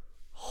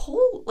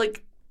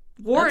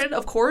 Warren,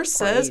 of course,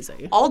 says,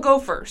 I'll go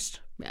first.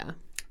 Yeah.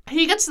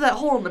 He gets to that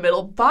hole in the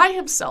middle by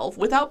himself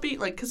without being,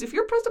 like, because if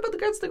you're pressed up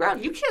against the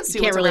ground, you can't see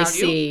what's around you.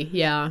 Can't really see,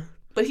 yeah.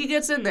 But he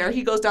gets in there,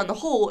 he goes down the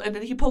hole, and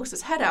then he pokes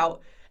his head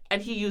out, and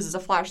he uses a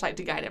flashlight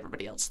to guide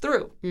everybody else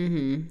through.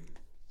 Mm-hmm.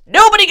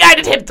 Nobody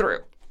guided him through!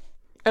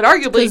 And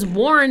arguably... Because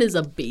Warren is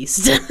a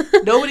beast.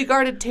 Nobody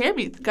guided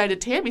Tammy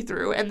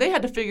through, and they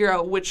had to figure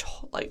out which,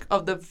 like,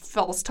 of the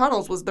false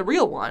tunnels was the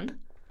real one.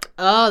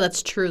 Oh,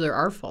 that's true. There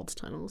are false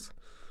tunnels.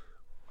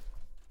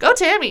 Go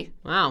Tammy.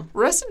 Wow.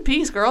 Rest in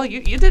peace, girl.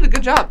 You did a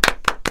good job.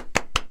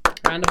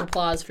 Round of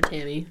applause for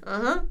Tammy.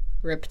 Uh-huh.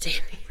 Rip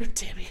Tammy. Rip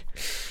Tammy.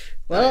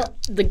 Well,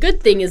 the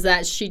good thing is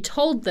that she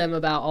told them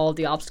about all of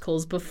the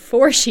obstacles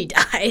before she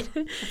died.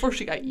 Before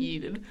she got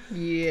yeeted.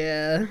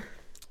 Yeah.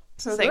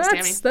 So thanks,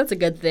 Tammy. That's a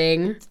good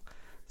thing.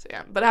 So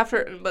yeah,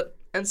 but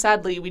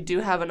sadly we do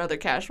have another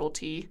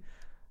casualty,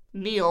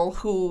 Neil,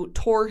 who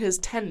tore his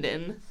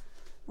tendon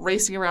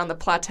racing around the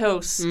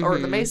plateau or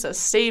the mesa,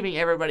 saving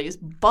everybody's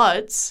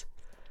butts.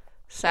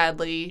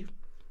 Sadly,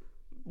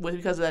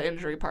 because of that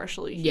injury,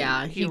 partially.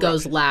 He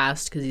goes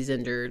last because he's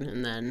injured,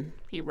 and then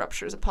he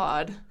ruptures a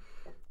pod.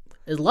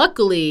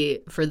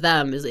 Luckily for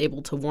them, is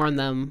able to warn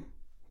them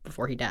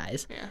before he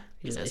dies. Yeah,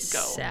 he says, "Go."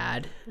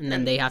 Sad, and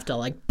then they have to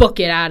like book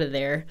it out of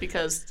there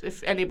because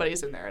if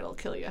anybody's in there, it'll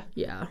kill you.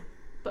 Yeah.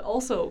 But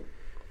also,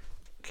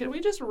 can we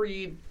just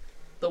read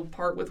the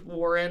part with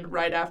Warren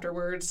right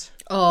afterwards?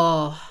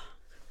 Oh,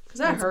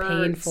 because that hurts.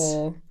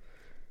 Painful.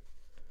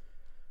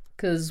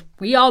 Because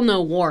we all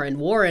know Warren.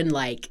 Warren,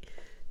 like,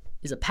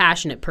 is a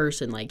passionate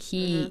person. Like,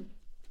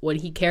 what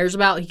he cares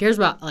about,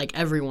 like,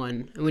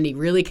 everyone. And when he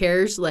really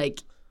cares,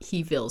 like,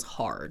 he feels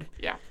hard.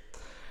 Yeah.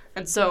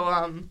 And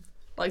so,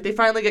 like, they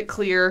finally get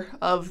clear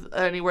of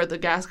anywhere the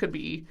gas could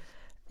be.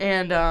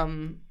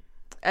 And,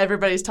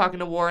 everybody's talking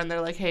to Warren.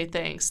 They're like, hey,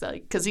 thanks.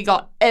 Like, because he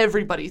got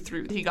everybody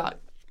through. He got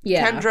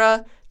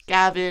Kendra,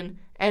 Gavin,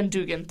 and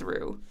Dugan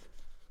through.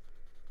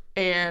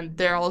 And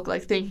they're all,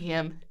 like, thanking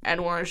him. And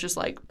Warren's just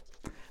like...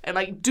 And,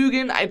 like,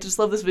 Dugan, I just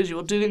love this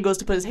visual. Dugan goes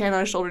to put his hand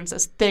on his shoulder and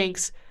says,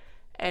 thanks.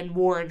 And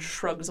Warren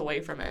shrugs away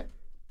from it.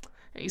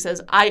 And he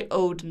says, I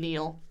owed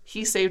Neil.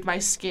 He saved my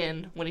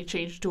skin when he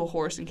changed into a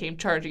horse and came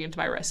charging into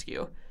my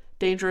rescue.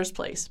 Dangerous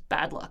place.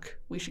 Bad luck.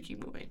 We should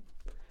keep moving.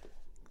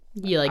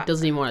 He, like,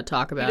 doesn't even want to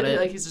talk about it.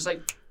 Like, he's just,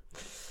 like,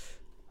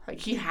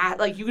 he had,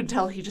 like, you can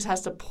tell he just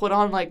has to put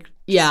on, like,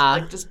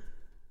 just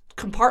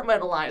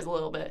compartmentalize a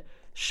little bit.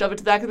 Shove it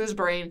to the back of his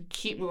brain.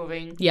 Keep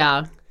moving.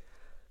 Yeah.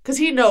 Because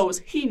he knows,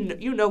 he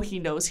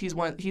knows he's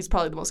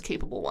probably the most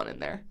capable one in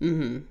there.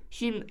 Mm-hmm.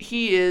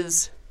 He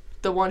is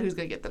the one who's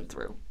going to get them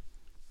through.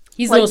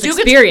 He's like, the most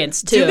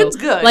experienced, too. Dugan's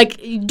good. Like,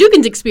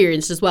 Dugan's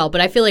experienced as well, but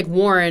I feel like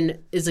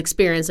Warren is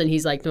experienced and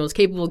he's, like, the most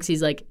capable because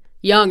he's, like,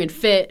 young and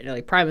fit and,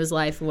 like, prime of his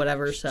life and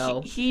whatever,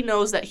 so. He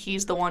knows that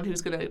he's the one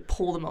who's going to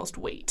pull the most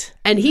weight.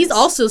 And he's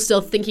also still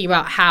thinking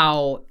about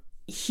how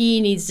he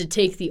needs to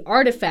take the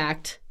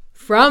artifact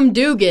from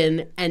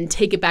Dugan and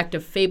take it back to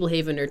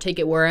Fablehaven or take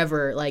it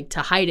wherever, like, to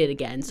hide it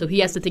again. So he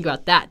has to think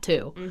about that,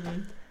 too.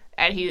 Mm-hmm.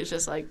 And he is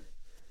just like...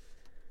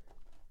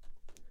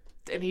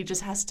 And he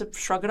just has to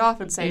shrug it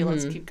off and say,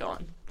 let's keep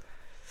going.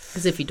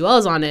 Because if he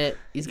dwells on it,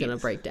 he's going to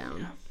break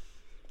down.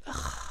 Yeah.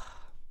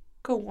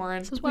 Go Warren.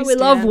 This is why we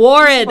love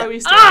Warren. This is why we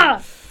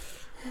stand.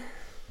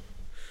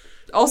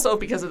 Also,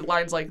 because of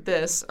lines like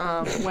this,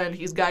 when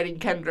he's guiding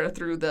Kendra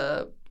through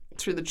the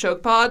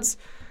choke pods...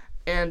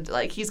 And,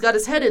 like, he's got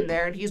his head in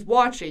there, and he's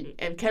watching,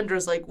 and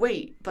Kendra's like,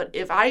 wait, but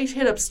if I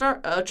hit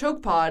a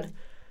choke pod,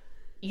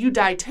 you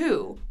die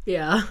too.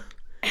 Yeah.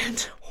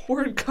 And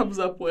Warren comes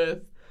up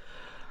with,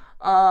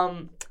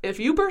 if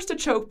you burst a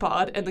choke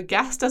pod and the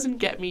gas doesn't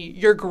get me,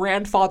 your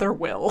grandfather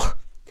will.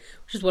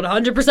 Which is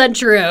 100%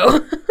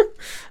 true.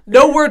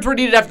 No words were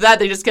needed after that,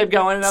 they just kept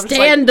going. And I'm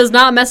Stan does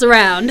not mess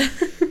around.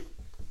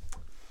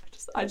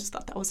 I just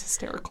thought that was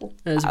hysterical.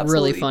 That was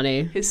really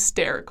funny.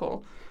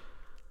 Hysterical.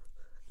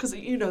 Because,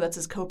 that's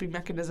his coping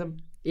mechanism.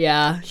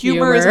 Yeah.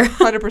 Humor is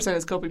 100%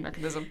 his coping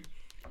mechanism.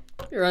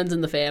 It runs in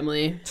the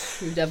family.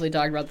 We've definitely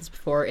talked about this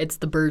before. It's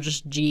the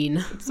Burgess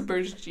gene. It's the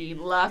Burgess gene.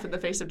 Laugh in the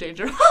face of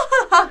danger.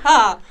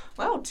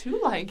 Wow,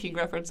 2 Lion King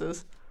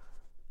references.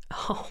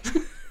 Oh.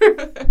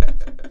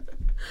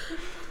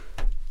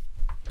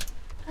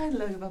 I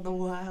live on the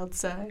wild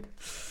side.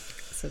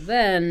 So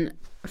then,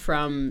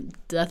 from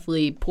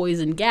deathly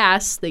poison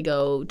gas, they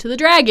go to the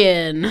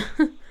dragon.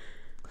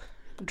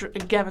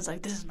 And Gavin's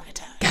like, this is my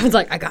time. Gavin's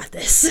like, I got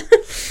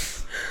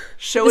this.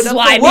 Show This it is up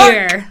why for I'm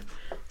work. here.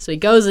 So he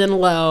goes in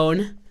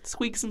alone.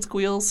 Squeaks and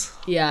squeals.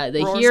 Yeah,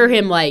 they Roars hear and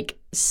him, like,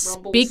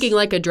 rumbles. speaking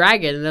like a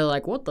dragon, and they're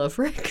like, what the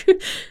frick?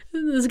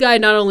 This guy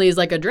not only is,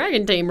 like, a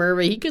dragon tamer,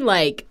 but he can,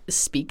 like,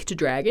 speak to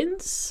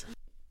dragons.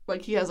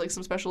 Like, he has, like,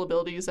 some special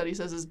abilities that he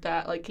says his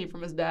dad, like, came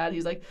from his dad.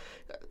 He's like,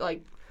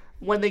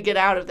 when they get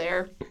out of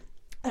there,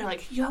 they're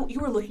like, you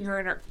were looking her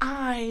in her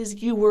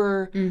eyes. You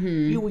were,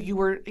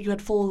 you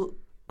had full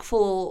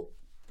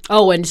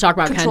Oh, and talk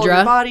about control of your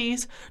Kendra.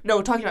 bodies.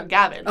 No, talking about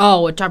Gavin.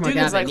 Oh, we're talking about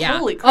Dude is Gavin, like, yeah.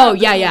 holy crap. Oh,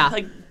 yeah.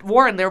 Like,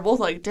 Warren, they're both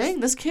like,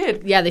 dang, this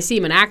kid. Yeah, they see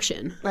him in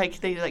action.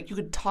 Like, you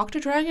could talk to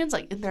dragons,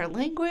 like, in their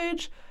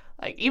language.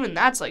 Like, even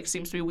that's, like,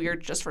 seems to be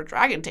weird just for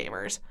dragon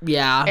tamers.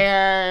 Yeah.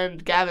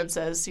 And Gavin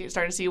says,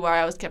 starting to see why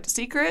I was kept a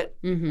secret.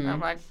 Mm-hmm. And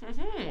I'm like,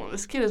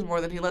 this kid is more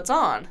than he lets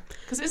on.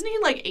 Because isn't he,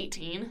 like,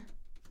 18?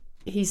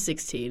 He's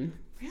 16.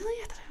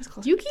 Really? I thought he was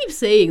closer. You keep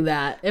saying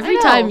that. Every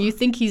know. time you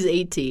think he's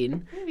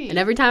 18. Maybe. And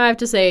every time I have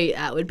to say,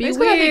 that would be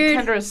Basically, I weird.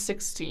 think Kendra's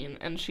 16,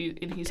 and he's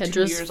 2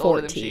 Kendra's years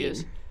older than she 14.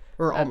 is.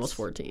 Or That's- almost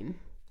 14.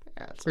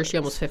 Yeah, that's Or what is she it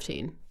almost is.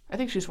 15? I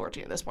think she's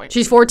 14 at this point.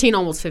 She's 14,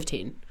 almost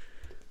 15.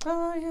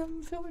 I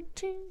am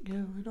 14,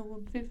 going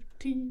on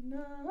 15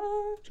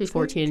 now. She's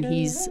 14,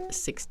 he's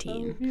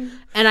 16.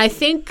 And I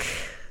think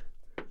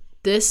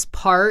this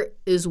part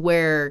is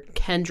where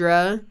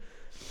Kendra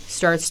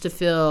starts to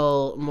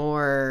feel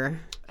more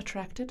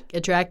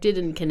attracted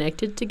and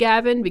connected to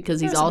Gavin,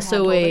 because he's There's some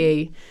also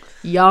hand-holding.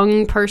 a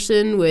young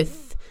person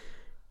with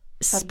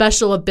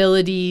special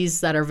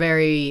abilities that are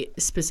very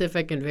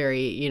specific and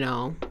very,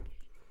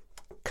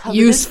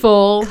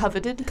 useful,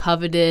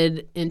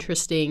 coveted,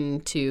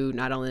 interesting to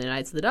not only the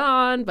Knights of the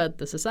Dawn, but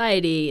the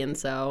society. And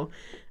so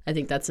I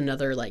think that's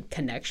another,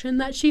 connection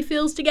that she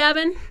feels to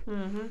Gavin.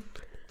 Mm-hmm. And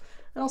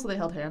also they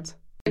held hands.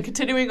 And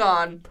continuing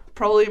on,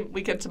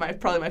 we get to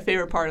probably my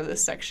favorite part of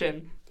this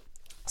section.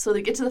 So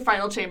they get to the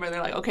final chamber, and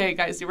they're like, okay,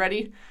 guys, you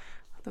ready?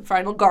 The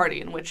final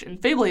guardian, which in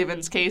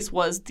Fablehaven's case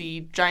was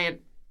the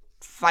giant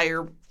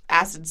fire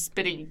acid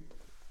spitting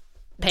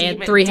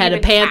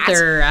Three-headed demon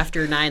panther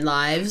after 9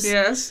 lives.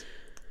 Yes.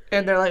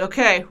 And they're like,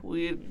 okay,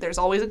 there's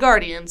always a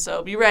guardian,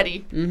 so be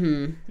ready.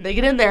 Mm-hmm. And they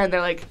get in there, and they're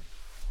like,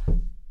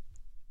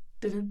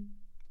 dun,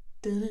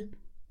 dun,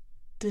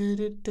 dun,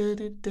 dun,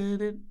 dun, dun,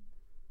 dun.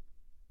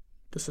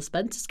 The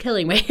suspense is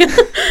killing me.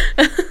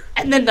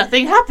 And then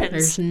nothing happens.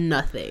 There's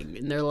nothing.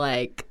 And they're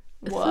like,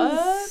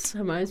 What?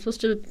 Am I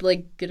supposed to,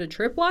 get a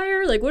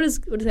tripwire? What is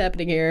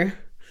happening here?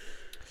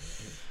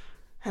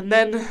 And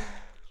then,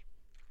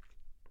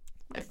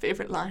 my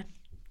favorite line.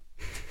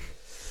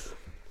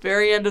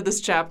 Very end of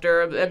this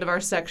chapter, the end of our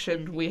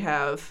section, we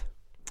have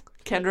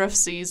Kendra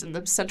sees in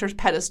the center's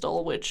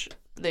pedestal, which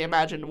they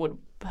imagine would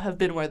have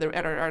been where the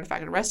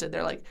artifact had rested.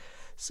 They're like,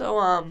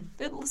 so,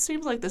 it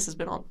seems like this has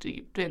been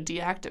been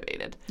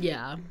deactivated.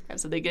 Yeah. And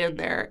so they get in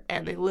there,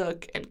 and they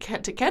look, and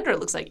to Kendra it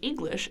looks like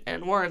English,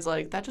 and Warren's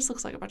like, that just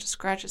looks like a bunch of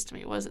scratches to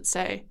me. What does it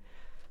say?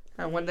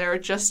 And when they're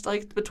just,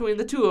 between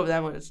the two of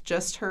them, when it's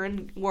just her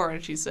and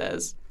Warren, she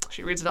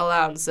reads it out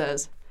loud and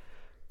says,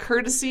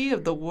 courtesy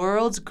of the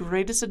world's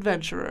greatest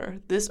adventurer,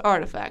 this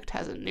artifact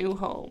has a new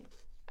home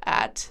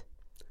at...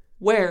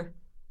 Where?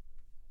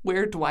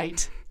 Where,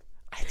 Dwight?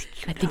 I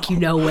think you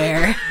know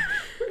where.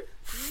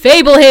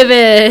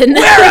 Fablehaven!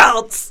 Where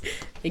else?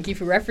 Thank you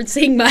for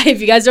referencing if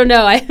you guys don't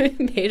know, I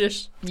made a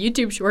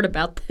YouTube short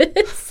about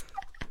this.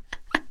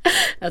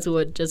 That's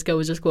what Jessica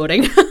was just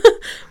quoting.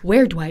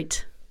 Where,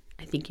 Dwight?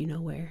 I think you know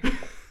where.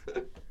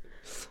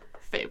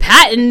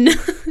 Patton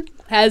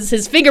has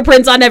his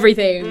fingerprints on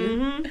everything.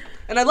 Mm-hmm.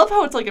 And I love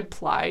how it's,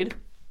 implied.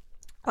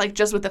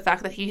 Just with the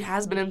fact that he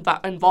has been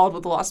involved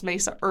with Lost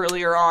Mesa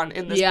earlier on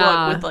in this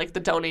book with, the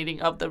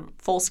donating of the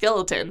full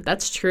skeleton.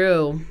 That's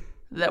true.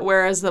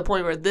 Whereas the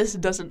point where this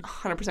doesn't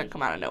 100%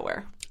 come out of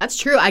nowhere. That's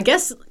true. I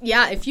guess,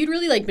 if you'd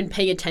really, been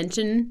paying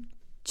attention,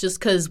 just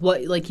because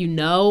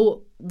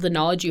the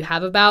knowledge you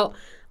have about,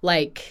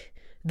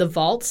 the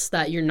vaults,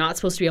 that you're not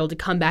supposed to be able to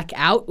come back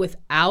out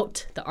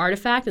without the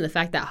artifact, and the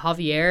fact that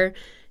Javier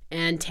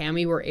and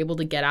Tammy were able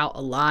to get out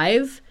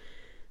alive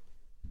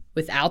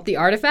without the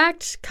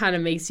artifact kind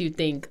of makes you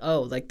think,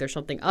 there's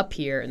something up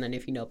here. And then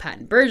if you know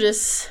Patton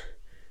Burgess,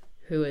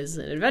 who is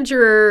an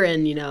adventurer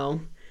and,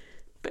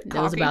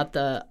 knows about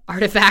the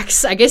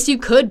artifacts, I guess you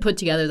could put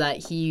together that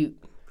he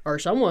or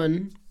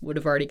someone would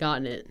have already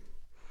gotten it.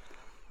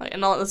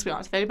 And let's be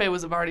honest, if anybody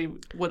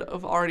would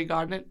have already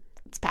gotten it,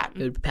 it's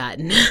Patton. It would be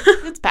Patton.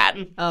 It's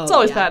Patton. It's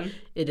always Patton.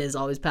 It is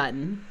always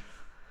Patton.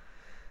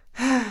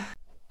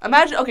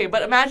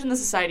 Imagine the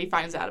society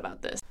finds out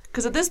about this.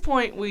 Because at this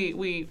point,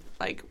 we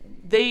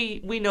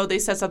know they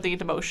set something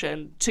into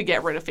motion to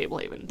get rid of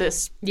Fablehaven.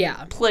 This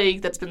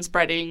plague that's been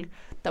spreading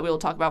that we will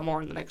talk about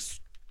more in the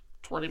next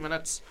 20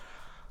 minutes.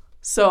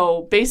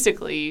 So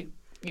basically,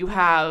 you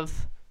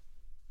have,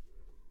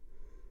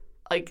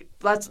 like,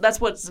 that's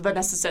what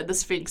Vanessa said the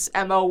Sphinx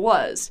MO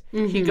was.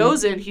 He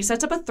goes in, he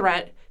sets up a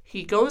threat,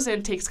 he goes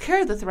in, takes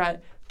care of the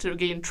threat to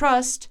gain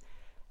trust,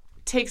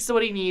 takes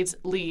what he needs,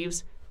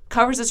 leaves,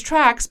 covers his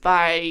tracks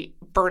by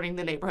burning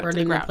the neighborhood to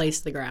the ground. Burning the place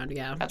to the ground,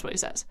 yeah. That's what he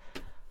says.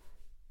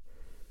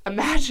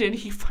 Imagine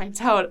he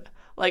finds out,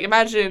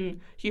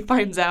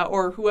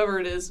 or whoever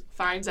it is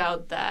finds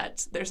out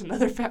that there's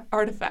another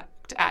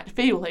artifact at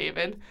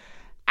Fablehaven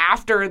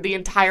after the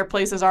entire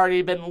place has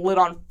already been lit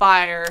on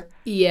fire.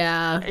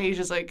 Yeah. And he's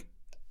just like,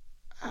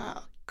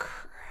 oh,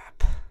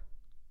 crap.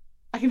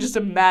 I can just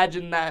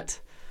imagine that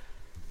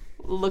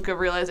look of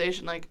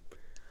realization, like,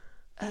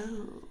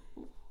 oh.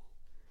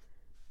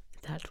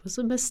 That was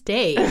a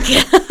mistake.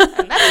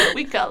 And that's what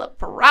we call a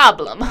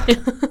problem.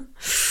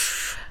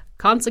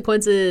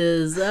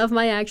 Consequences of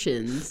my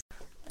actions.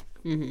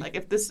 Like,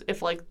 if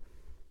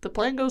the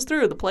plan goes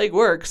through, the plague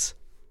works,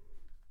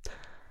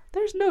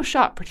 there's no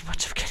shot pretty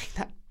much of getting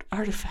that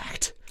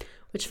artifact.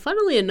 Which,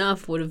 funnily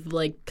enough, would have,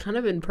 like, kind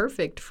of been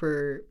perfect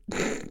for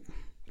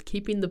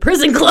keeping the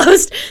prison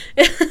closed.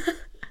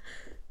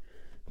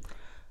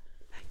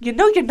 You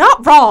know you're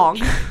not wrong.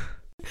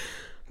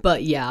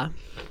 But, yeah.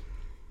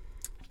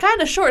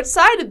 Kind of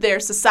short-sighted there,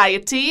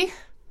 society.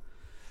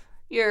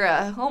 You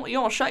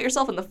almost shot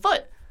yourself in the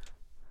foot.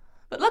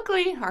 But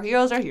luckily, our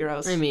heroes are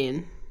heroes. I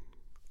mean,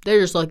 they're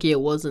just lucky it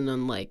wasn't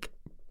in, like,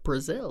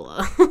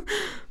 Brazil.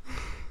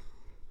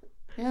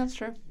 Yeah, that's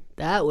true.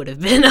 That would have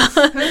been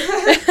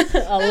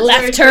a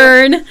left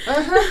turn.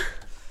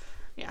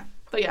 Yeah.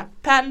 But yeah,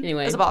 Patton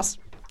is a boss.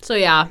 So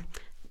yeah,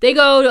 they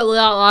go to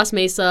Las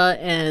Mesa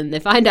and they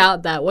find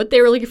out that what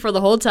they were looking for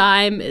the whole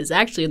time is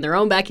actually in their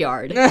own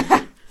backyard.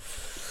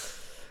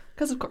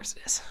 Because of course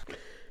it is.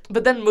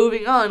 But then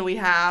moving on, we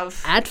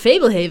have... At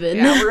Fablehaven.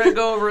 Yeah, we're going to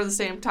go over the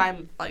same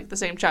time, like the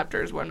same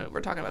chapters when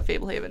we're talking about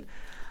Fablehaven.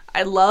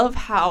 I love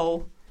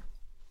how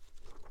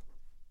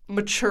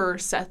mature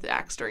Seth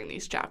acts during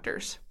these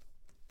chapters.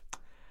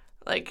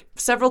 Like,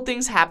 several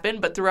things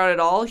happen, but throughout it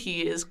all,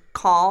 he is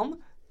calm,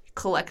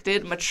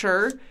 collected,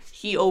 mature,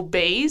 he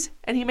obeys,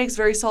 and he makes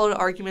very solid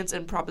arguments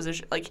and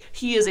proposition. Like,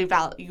 he is a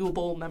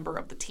valuable member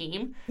of the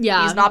team.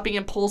 Yeah. He's not being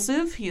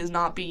impulsive. He is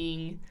not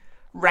being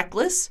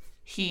reckless.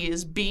 He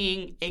is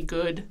being a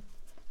good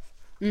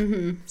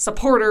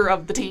supporter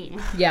of the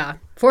team. Yeah.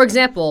 For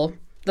example,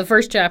 the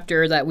first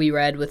chapter that we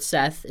read with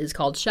Seth is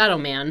called Shadow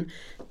Man,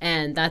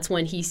 and that's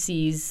when he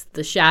sees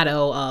the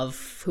shadow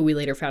of who we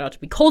later found out to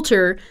be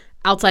Coulter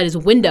outside his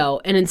window,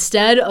 and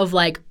instead of,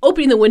 like,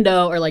 opening the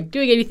window or, like,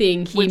 doing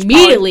anything, he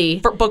immediately...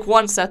 For book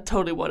one, Seth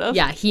totally would have.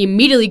 Yeah, he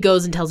immediately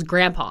goes and tells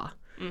Grandpa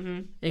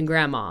and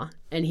Grandma,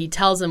 and he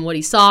tells them what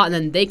he saw, and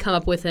then they come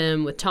up with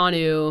him with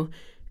Tanu,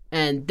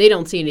 and they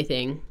don't see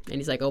anything, and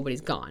he's like, oh, but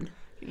he's gone.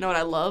 You know what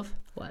I love?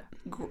 What?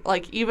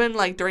 Like, even,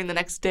 like, during the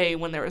next day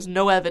when there was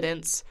no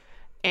evidence,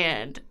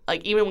 and,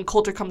 like, even when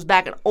Coulter comes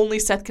back and only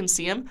Seth can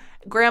see him,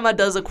 Grandma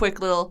does a quick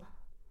little...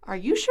 Are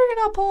you sure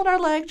you're not pulling our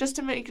leg just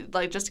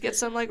to get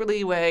some, like,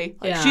 leeway?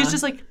 Like, yeah. She's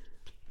just, like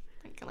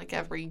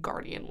every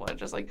guardian would,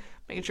 just, like,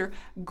 making sure.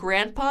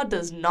 Grandpa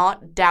does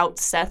not doubt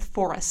Seth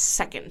for a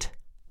second.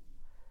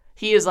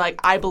 He is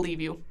like, I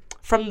believe you.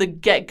 From the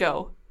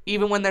get-go,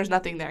 even when there's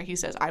nothing there, he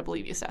says, I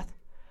believe you, Seth.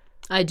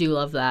 I do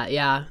love that,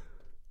 yeah.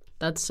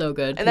 That's so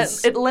good. And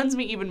it lends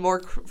me even more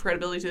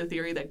credibility to the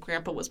theory that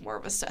Grandpa was more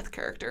of a Seth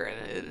character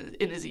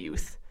in his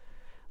youth.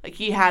 Like,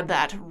 he had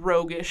that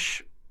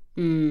roguish...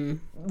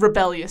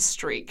 rebellious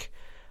streak.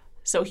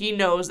 So he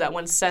knows that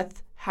when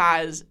Seth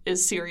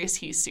is serious,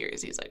 he's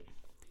serious. He's like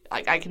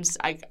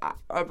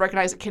I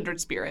recognize a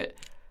kindred spirit.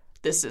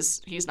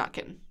 He's not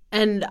kidding.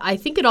 And I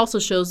think it also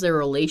shows their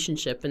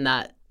relationship in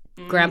that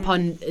Grandpa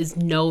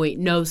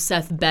knows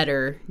Seth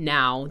better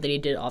now than he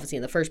did obviously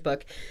in the first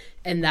book,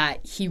 and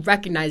that he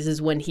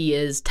recognizes when he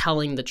is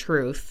telling the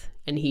truth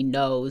and he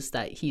knows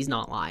that he's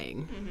not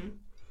lying.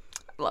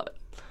 I love it.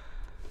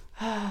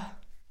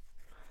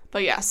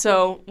 But yeah,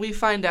 so we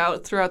find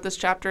out throughout this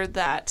chapter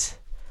that,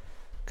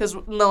 because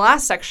in the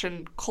last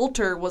section,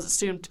 Coulter was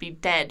assumed to be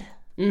dead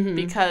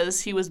because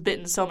he was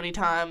bitten so many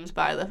times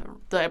by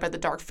the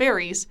dark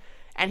fairies,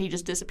 and he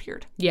just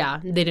disappeared.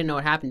 Yeah, they didn't know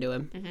what happened to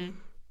him.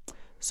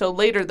 So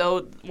later,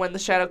 though, when the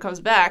shadow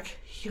comes back,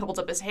 he holds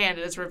up his hand,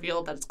 and it's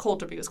revealed that it's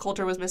Coulter because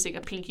Coulter was missing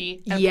a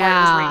pinky and part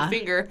of his ring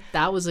finger.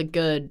 That was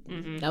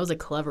that was a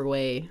clever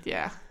way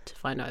to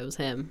find out it was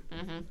him.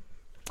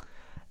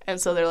 And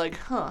so they're like,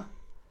 huh.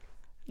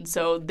 And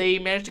so they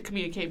managed to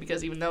communicate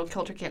because even though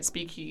Coulter can't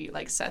speak,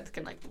 Seth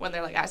can, like, when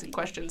they're, like, asking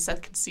questions,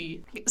 Seth can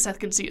see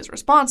his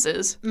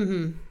responses.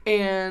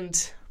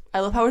 And I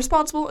love how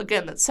responsible,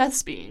 again, that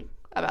Seth's being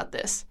about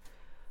this.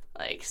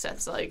 Like,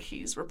 Seth's, like,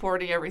 he's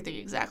reporting everything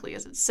exactly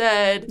as it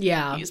said.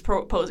 Yeah. He's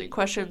posing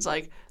questions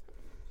like,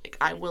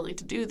 I'm willing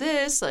to do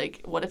this.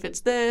 Like, what if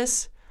it's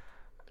this?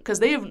 Because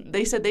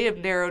they said they have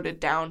narrowed it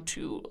down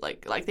to,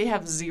 like they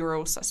have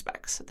 0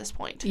 suspects at this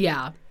point.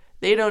 Yeah.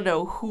 They don't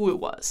know who it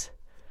was.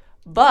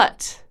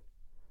 But,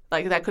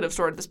 like, that could have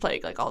sorted this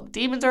plague. Like, all the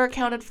demons are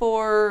accounted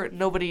for,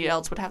 nobody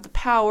else would have the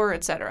power,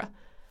 etc.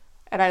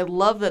 And I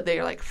love that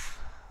they're like,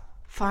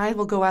 fine,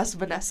 we'll go ask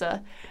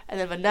Vanessa. And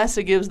then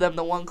Vanessa gives them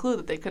the one clue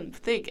that they couldn't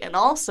think. And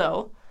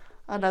also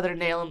another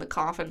nail in the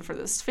coffin for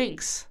the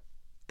Sphinx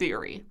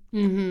theory.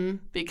 Mm-hmm.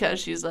 Because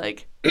she's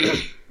like,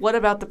 what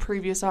about the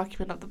previous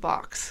occupant of the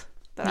box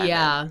that I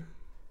met?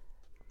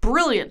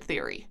 Brilliant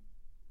theory.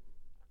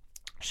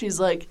 She's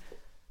like,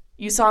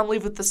 you saw him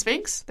leave with the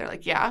Sphinx? They're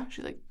like, yeah.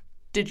 She's like,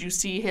 did you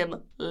see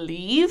him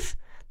leave?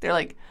 They're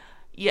like,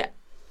 yeah.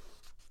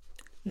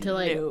 They're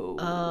like, no.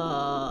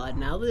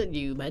 Now that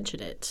you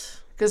mention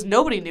it. Because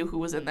nobody knew who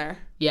was in there.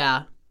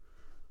 Yeah.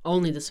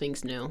 Only the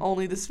Sphinx knew.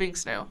 Only the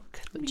Sphinx knew.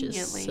 Which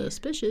is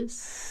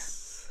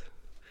suspicious.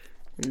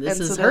 And this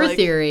And is so her they're like-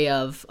 theory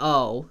of,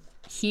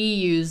 he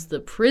used the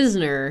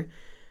prisoner,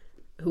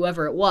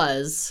 whoever it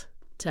was,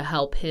 to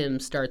help him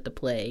start the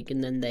plague.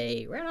 And then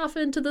they ran off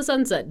into the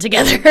sunset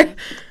together.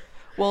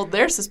 Well,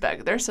 their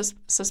suspect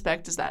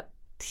is that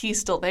he's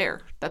still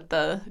there. That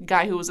the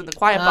guy who was in the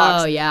quiet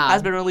box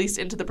has been released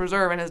into the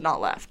preserve and has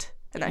not left.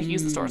 And that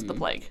he's the source of the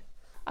plague.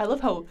 I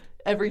love how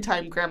every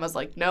time Grandma's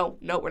like, no,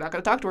 we're not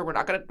going to talk to her. We're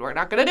not going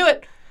to do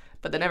it.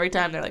 But then every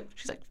time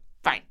she's like,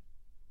 fine.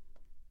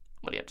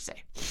 What do you have to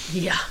say?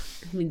 Yeah.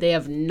 I mean, they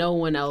have no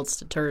one else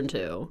to turn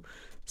to.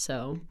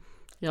 So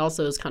it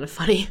also is kind of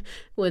funny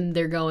when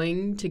they're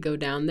going to go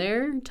down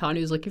there.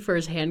 Tanu's looking for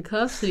his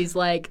handcuffs, and he's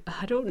like,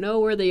 I don't know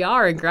where they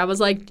are. And Grandma's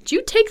like, did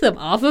you take them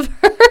off of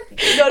her?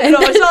 No,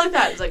 it's not like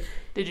that. It's like,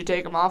 did you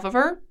take them off of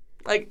her?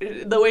 Like,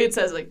 the way it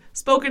says, like,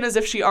 spoken as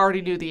if she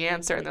already knew the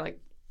answer. And they're like,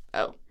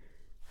 oh.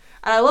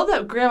 And I love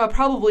that Grandma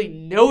probably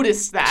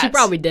noticed that. She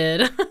probably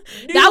did.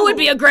 That would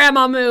be a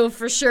Grandma move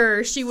for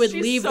sure. She would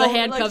leave the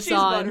handcuffs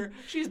on.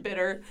 She's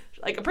bitter.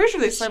 Like, I'm pretty sure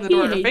they slammed the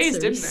door in her face,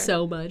 didn't they?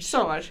 So much.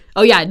 So much.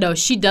 Oh, yeah. No,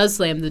 she does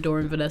slam the door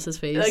in Vanessa's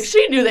face. Like,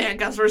 she knew the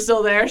handcuffs were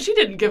still there. She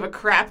didn't give a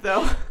crap,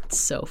 though. It's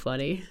so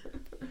funny.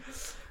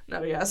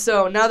 No, yeah.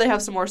 So now they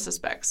have some more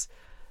suspects.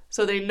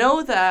 So they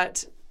know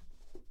that.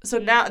 So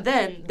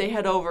then they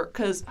head over,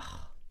 because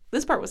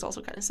this part was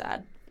also kind of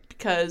sad,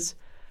 because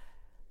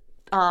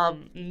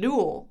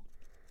Newell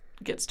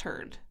gets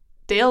turned.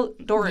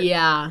 Doran.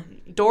 Yeah.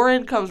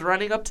 Doran comes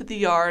running up to the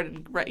yard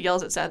and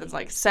yells at Seth and is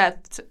like,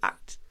 Seth,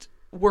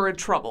 we're in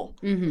trouble.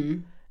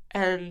 Mm-hmm.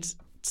 And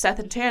Seth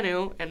and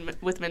Tanu and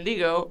with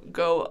Mendigo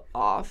go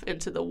off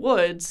into the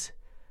woods.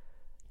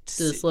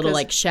 To this little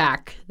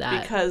shack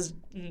that because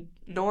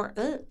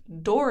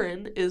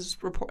Doran has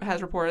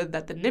reported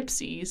that the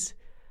Nipsies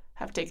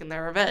have taken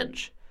their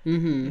revenge.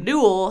 Mm-hmm.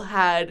 Newell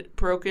had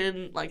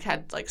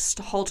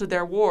halted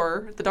their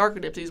war, the Dark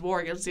Nipsies' war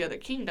against the other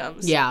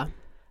kingdoms. Yeah.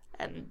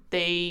 And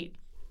they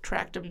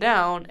tracked him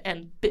down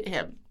and bit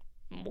him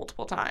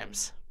multiple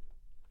times.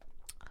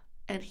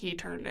 And he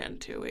turned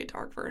into a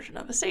dark version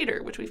of a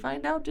satyr, which we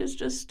find out is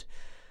just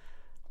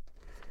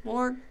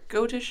more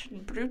goatish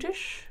and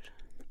brutish.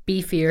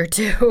 Beefier,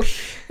 too.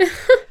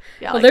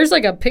 Yeah, well, there's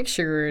a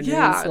picture, and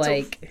yeah,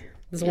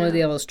 it's one of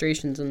the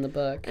illustrations in the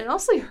book. And it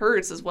also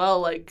hurts as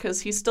well,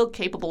 because he's still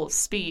capable of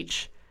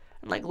speech.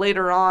 And,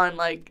 later on,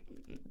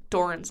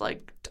 Doran's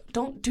like,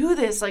 don't do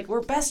this.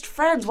 We're best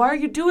friends. Why are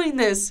you doing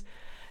this?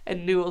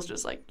 And Newell's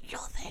just like,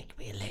 you'll thank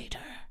me later.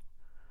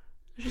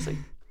 It's just like,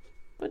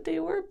 but they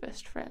were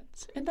best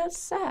friends. And that's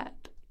sad.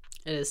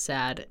 It is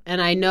sad.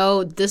 And I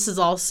know this is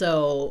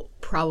also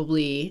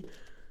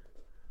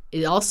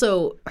it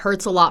also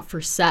hurts a lot for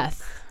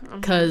Seth.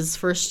 Because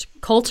first,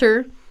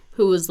 Coulter,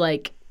 who was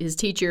his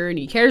teacher and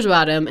he cares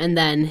about him, and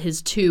then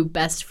his two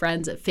best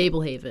friends at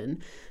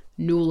Fablehaven,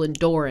 Newell and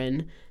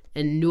Doran,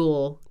 and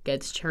Newell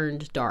gets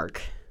turned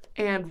dark.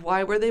 And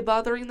why were they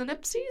bothering the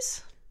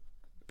Nipsies?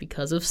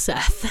 Because of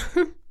Seth.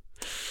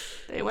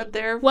 They went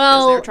there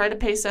because they were trying to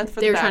pay Seth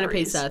for the batteries. They were trying to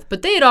pay Seth,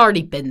 but they had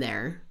already been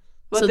there.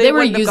 But so they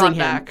were using him,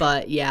 back.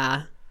 But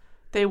yeah.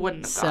 They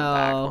wouldn't have gone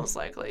back, most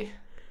likely.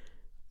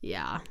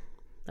 Yeah,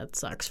 that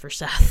sucks for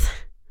Seth.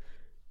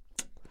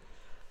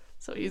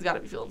 So he's got to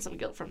be feeling some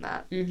guilt from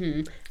that.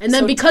 Mm-hmm. And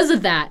then because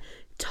of that,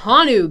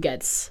 Tanu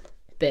gets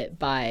bit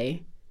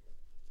by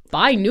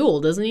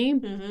Newell, doesn't he?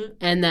 Mm-hmm.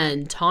 And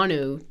then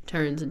Tanu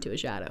turns into a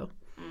shadow.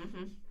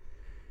 Mm-hmm.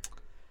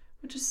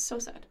 Which is so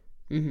sad.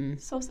 Mm-hmm.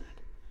 So sad.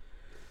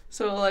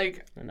 So,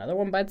 another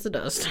one bites the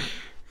dust.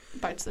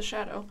 Bites the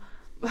shadow.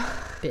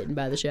 Bitten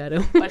by the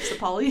shadow. Bites the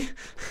Polly.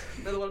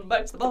 Another one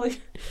bites the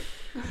Polly.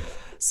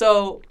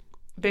 So,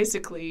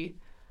 basically,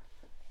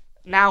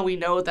 now we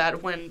know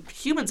that when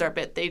humans are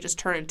bit, they just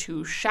turn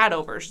into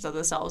shadow versions of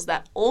themselves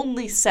that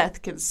only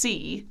Seth can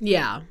see.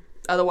 Yeah.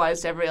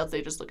 Otherwise, to everybody else,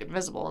 they just look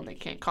invisible and they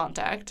can't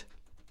contact.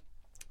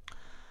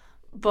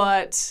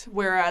 But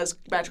whereas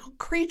magical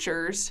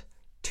creatures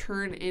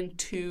turn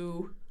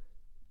into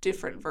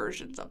different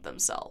versions of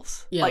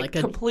themselves. Yeah, a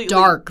completely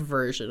dark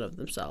version of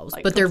themselves.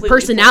 But their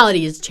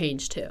personality has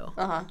changed too.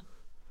 Uh-huh.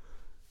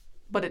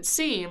 But it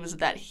seems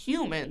that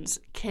humans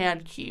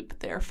can keep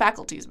their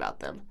faculties about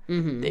them.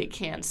 Mm-hmm. They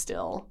can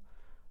still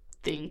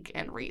think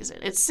and reason.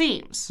 It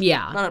seems.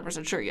 Yeah. Not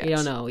 100% sure yet. I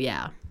don't know,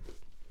 yeah.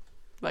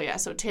 But yeah,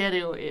 so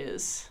Tanu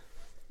is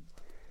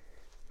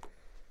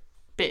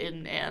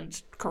bitten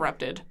and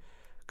corrupted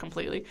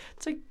completely.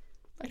 It's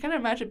I kind of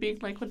imagine being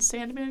like when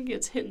Sandman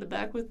gets hit in the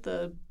back with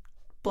the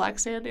black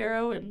sand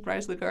arrow in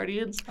Rise of the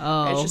Guardians.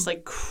 Oh. And it's just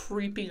like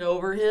creeping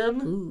over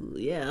him. Ooh,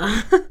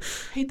 yeah.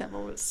 Hate that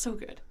moment. It's so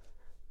good.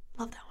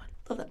 Love that one.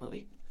 Love that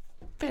movie.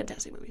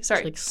 Fantastic movie. Sorry.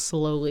 It's like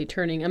slowly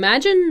turning.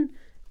 Imagine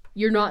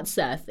you're not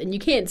Seth and you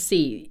can't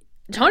see.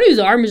 Tony's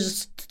arm is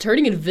just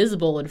turning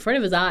invisible in front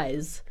of his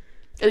eyes.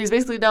 And he's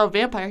basically now a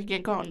vampire. He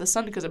can't go out in the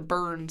sun because it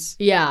burns.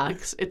 Yeah.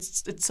 Like,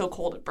 it's so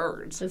cold it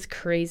burns. That's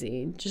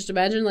crazy. Just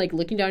imagine like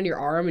looking down your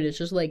arm and it's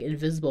just like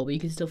invisible, but you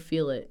can still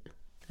feel it.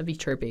 That'd be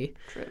trippy.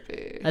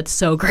 That's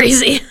so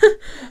crazy.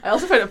 I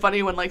also find it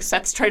funny when like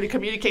Seth's trying to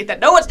communicate that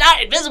no, it's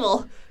not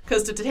invisible.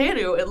 Because to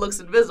Titania, it looks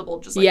invisible,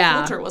 just like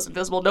Coulter was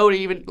invisible.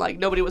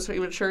 Nobody was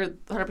even sure,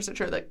 100%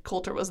 sure that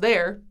Coulter was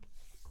there.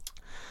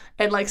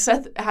 And like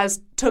Seth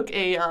took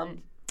a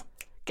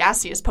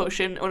gaseous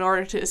potion in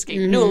order to escape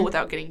Newell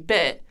without getting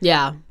bit.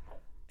 Yeah.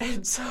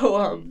 And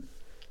so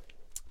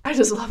I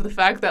just love the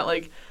fact that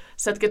like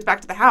Seth gets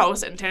back to the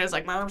house and Titania's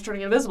like, my arm's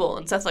turning invisible,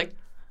 and Seth's like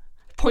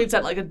points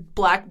at like a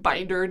black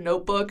binder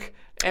notebook.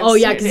 And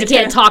because he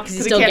can't talk because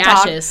he's still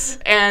gaseous.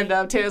 Talk.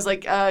 And Tana's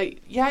like,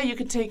 yeah, you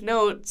can take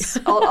notes.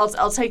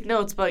 I'll take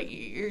notes, but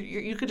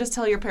you could just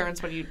tell your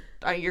parents when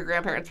your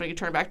grandparents when you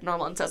turn back to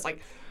normal. And Seth's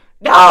like,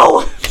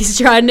 no. He's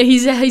trying to.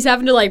 He's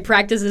having to like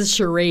practice his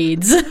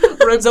charades.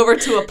 Runs over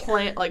to a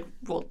plant,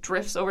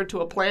 drifts over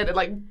to a plant and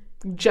like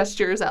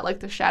gestures at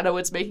like the shadow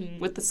it's making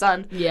with the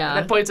sun. Yeah. And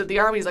then points at the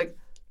arm. He's like,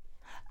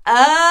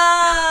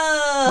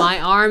 oh, my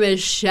arm is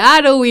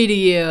shadowy to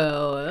you.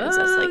 And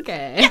Seth's like,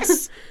 okay.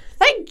 Yes.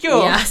 Thank you.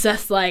 Yeah,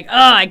 Seth's like,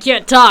 I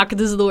can't talk.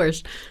 This is the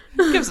worst.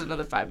 Gives it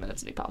another 5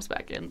 minutes and he pops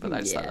back in, but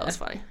I just thought that was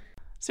funny.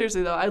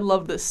 Seriously, though, I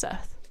love this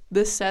Seth.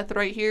 This Seth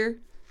right here,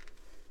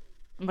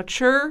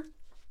 mature,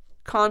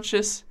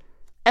 conscious,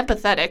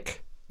 empathetic.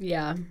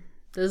 Yeah,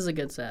 this is a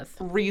good Seth.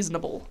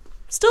 Reasonable.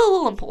 Still a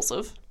little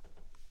impulsive.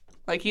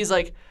 Like, he's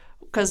like,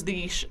 because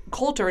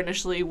Coulter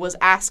initially was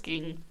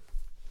asking,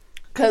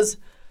 because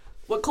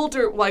what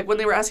Coulter, like, when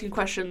they were asking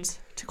questions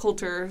to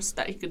Coulter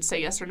that he could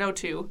say yes or no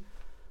to,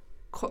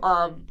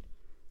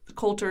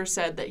 Coulter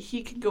said that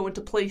he can go into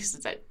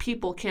places that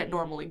people can't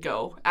normally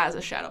go as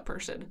a shadow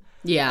person.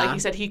 Yeah. Like he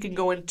said he can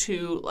go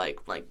into like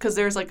because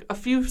there's like a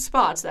few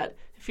spots that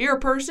if you're a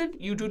person,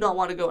 you do not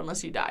want to go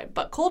unless you die.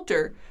 But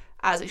Coulter,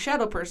 as a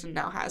shadow person,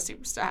 now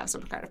seems to have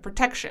some kind of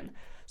protection.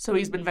 So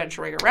he's been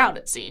venturing around,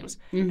 it seems.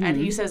 Mm-hmm. And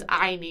he says,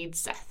 I need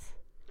Seth.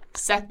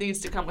 Seth needs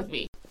to come with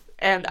me.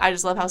 And I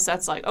just love how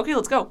Seth's like, okay,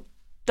 let's go.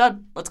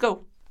 Done. Let's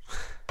go.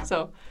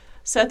 So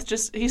Seth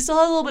he's still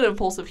a little bit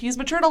impulsive. He's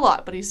matured a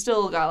lot, but he's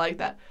still got like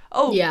that.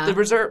 Oh, yeah.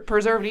 The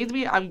preserve needs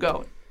me. I'm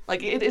going.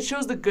 Like it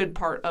shows the good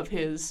part of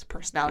his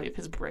personality, of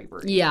his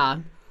bravery. Yeah,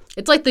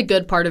 it's like the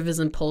good part of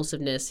his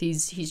impulsiveness.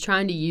 He's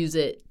trying to use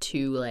it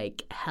to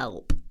like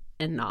help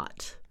and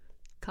not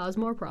cause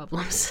more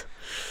problems.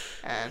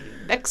 And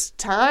next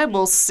time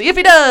we'll see if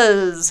he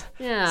does.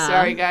 Yeah.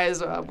 Sorry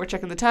guys, we're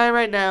checking the time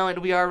right now, and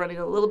we are running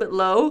a little bit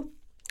low.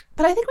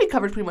 But I think we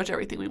covered pretty much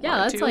everything we wanted to.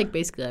 Yeah, that's like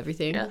basically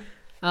everything. Yeah.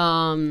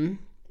 Do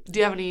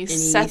you have any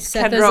Seth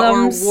Sethisms?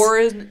 Kendra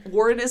or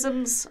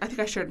Warrenisms? I think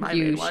I shared my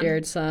main one. You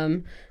shared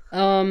some.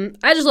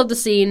 I just love the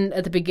scene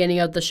at the beginning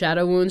of the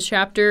Shadow Wounds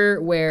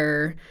chapter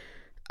where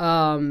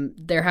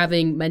they're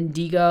having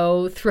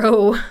Mendigo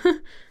throw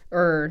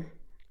or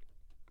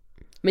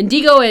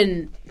Mendigo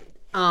and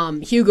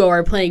Hugo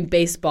are playing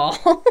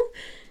baseball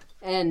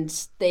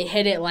and they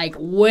hit it like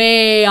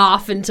way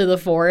off into the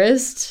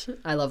forest.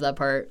 I love that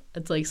part.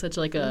 It's like such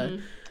like a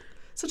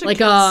that's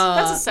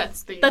a Seth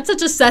thing. That's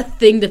such a Seth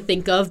thing to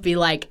think of. Be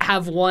like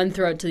have one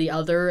throw it to the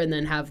other and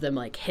then have them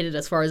like hit it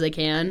as far as they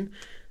can.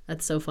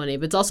 That's so funny.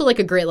 But it's also like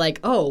a great like,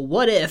 oh,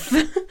 what if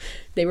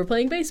they were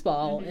playing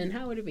baseball and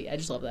how would it be? I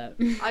just love that.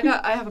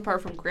 I have a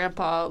part from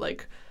Grandpa,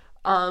 like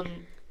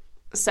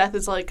Seth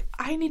is like,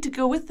 I need to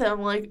go with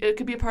them. Like it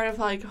could be a part of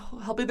like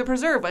helping the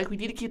preserve. Like we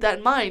need to keep that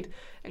in mind.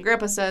 And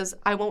Grandpa says,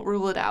 I won't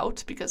rule it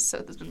out because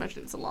Seth has been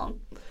mentioning it so long.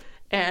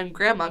 And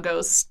Grandma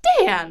goes,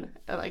 Stan!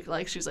 And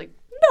like she's like,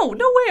 no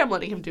way I'm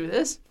letting him do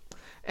this.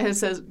 And it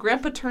says,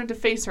 Grandpa turned to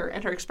face her,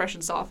 and her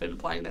expression softened,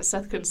 implying that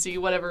Seth couldn't see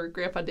whatever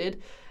Grandpa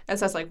did. And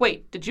Seth's like,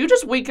 wait, did you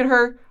just wink at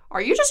her?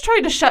 Are you just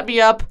trying to shut me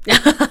up?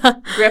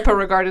 Grandpa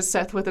regarded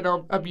Seth with an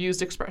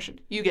amused expression.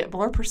 You get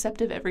more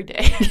perceptive every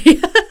day. He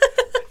doesn't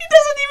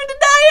even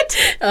deny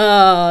it!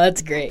 Oh,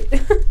 that's great. I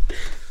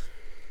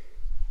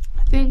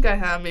think I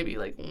have maybe,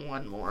 like,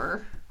 one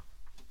more.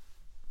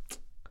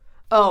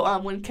 Oh,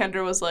 when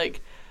Kendra was,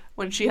 like,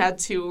 when she had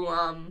to,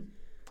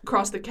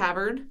 cross the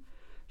cavern,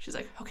 she's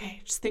like,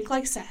 okay, just think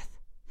like Seth.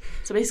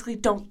 So basically,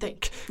 don't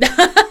think.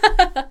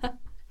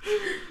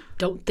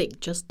 Don't think,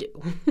 just do.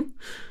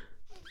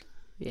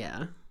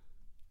 Yeah.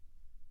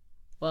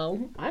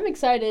 Well, I'm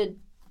excited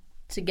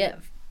to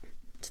get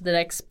to the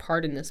next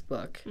part in this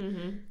book.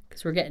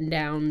 Because we're getting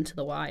down to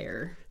the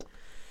wire.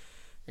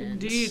 And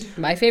indeed.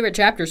 My favorite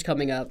chapter's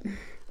coming up.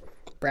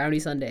 Brownie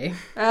Sunday.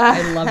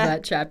 I love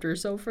that chapter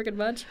so freaking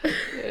much.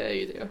 Yeah,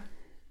 you do.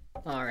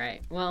 All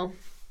right. Well,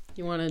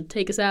 you want to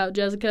take us out,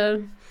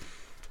 Jessica?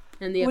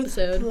 End the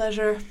episode? With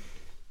pleasure.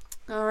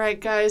 All right,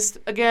 guys.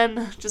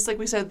 Again, just like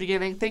we said at the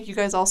beginning, thank you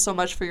guys all so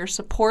much for your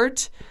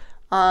support.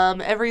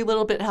 Every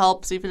little bit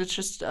helps, even if it's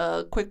just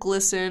a quick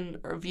listen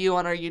or view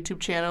on our YouTube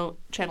channel,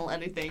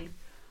 anything.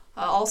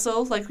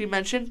 Also, like we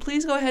mentioned,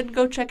 please go ahead and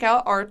go check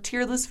out our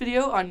tier list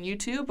video on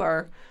YouTube.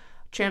 Our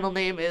channel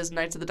name is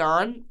Knights of the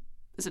Dawn.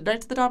 Is it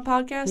Knights of the Dawn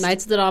Podcast?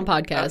 Knights of the Dawn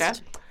Podcast. Okay.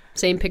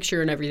 Same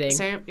picture and everything.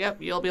 Same.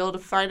 Yep. You'll be able to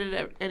find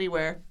it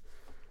anywhere.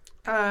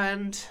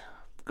 And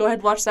go ahead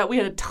and watch that. We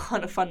had a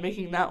ton of fun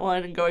making that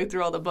one and going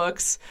through all the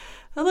books.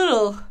 It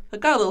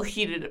got a little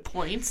heated at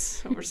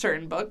points over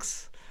certain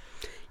books.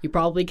 You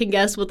probably can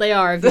guess what they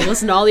are if you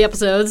listen to all the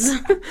episodes.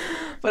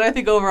 But I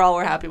think overall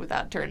we're happy with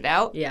that turned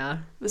out. Yeah.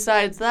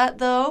 Besides that,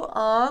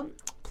 though,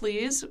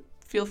 please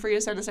feel free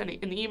to send us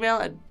an email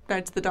at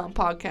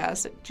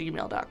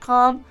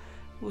knightsofthedawnpodcast@gmail.com.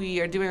 We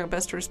are doing our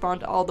best to respond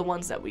to all the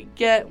ones that we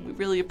get. We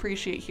really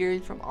appreciate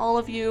hearing from all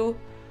of you.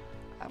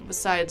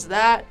 Besides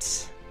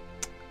that,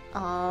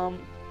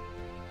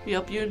 we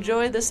hope you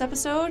enjoyed this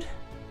episode.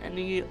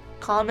 Any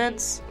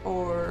comments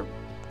or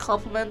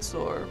compliments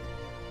or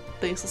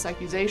baseless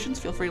accusations,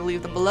 feel free to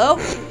leave them below.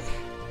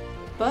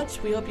 But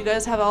we hope you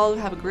guys have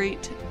a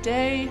great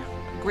day,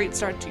 a great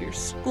start to your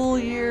school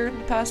year in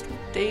the past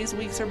days,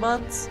 weeks, or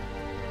months.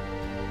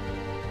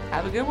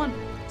 Have a good one.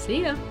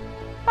 See ya.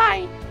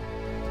 Bye.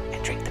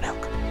 And drink the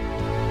milk.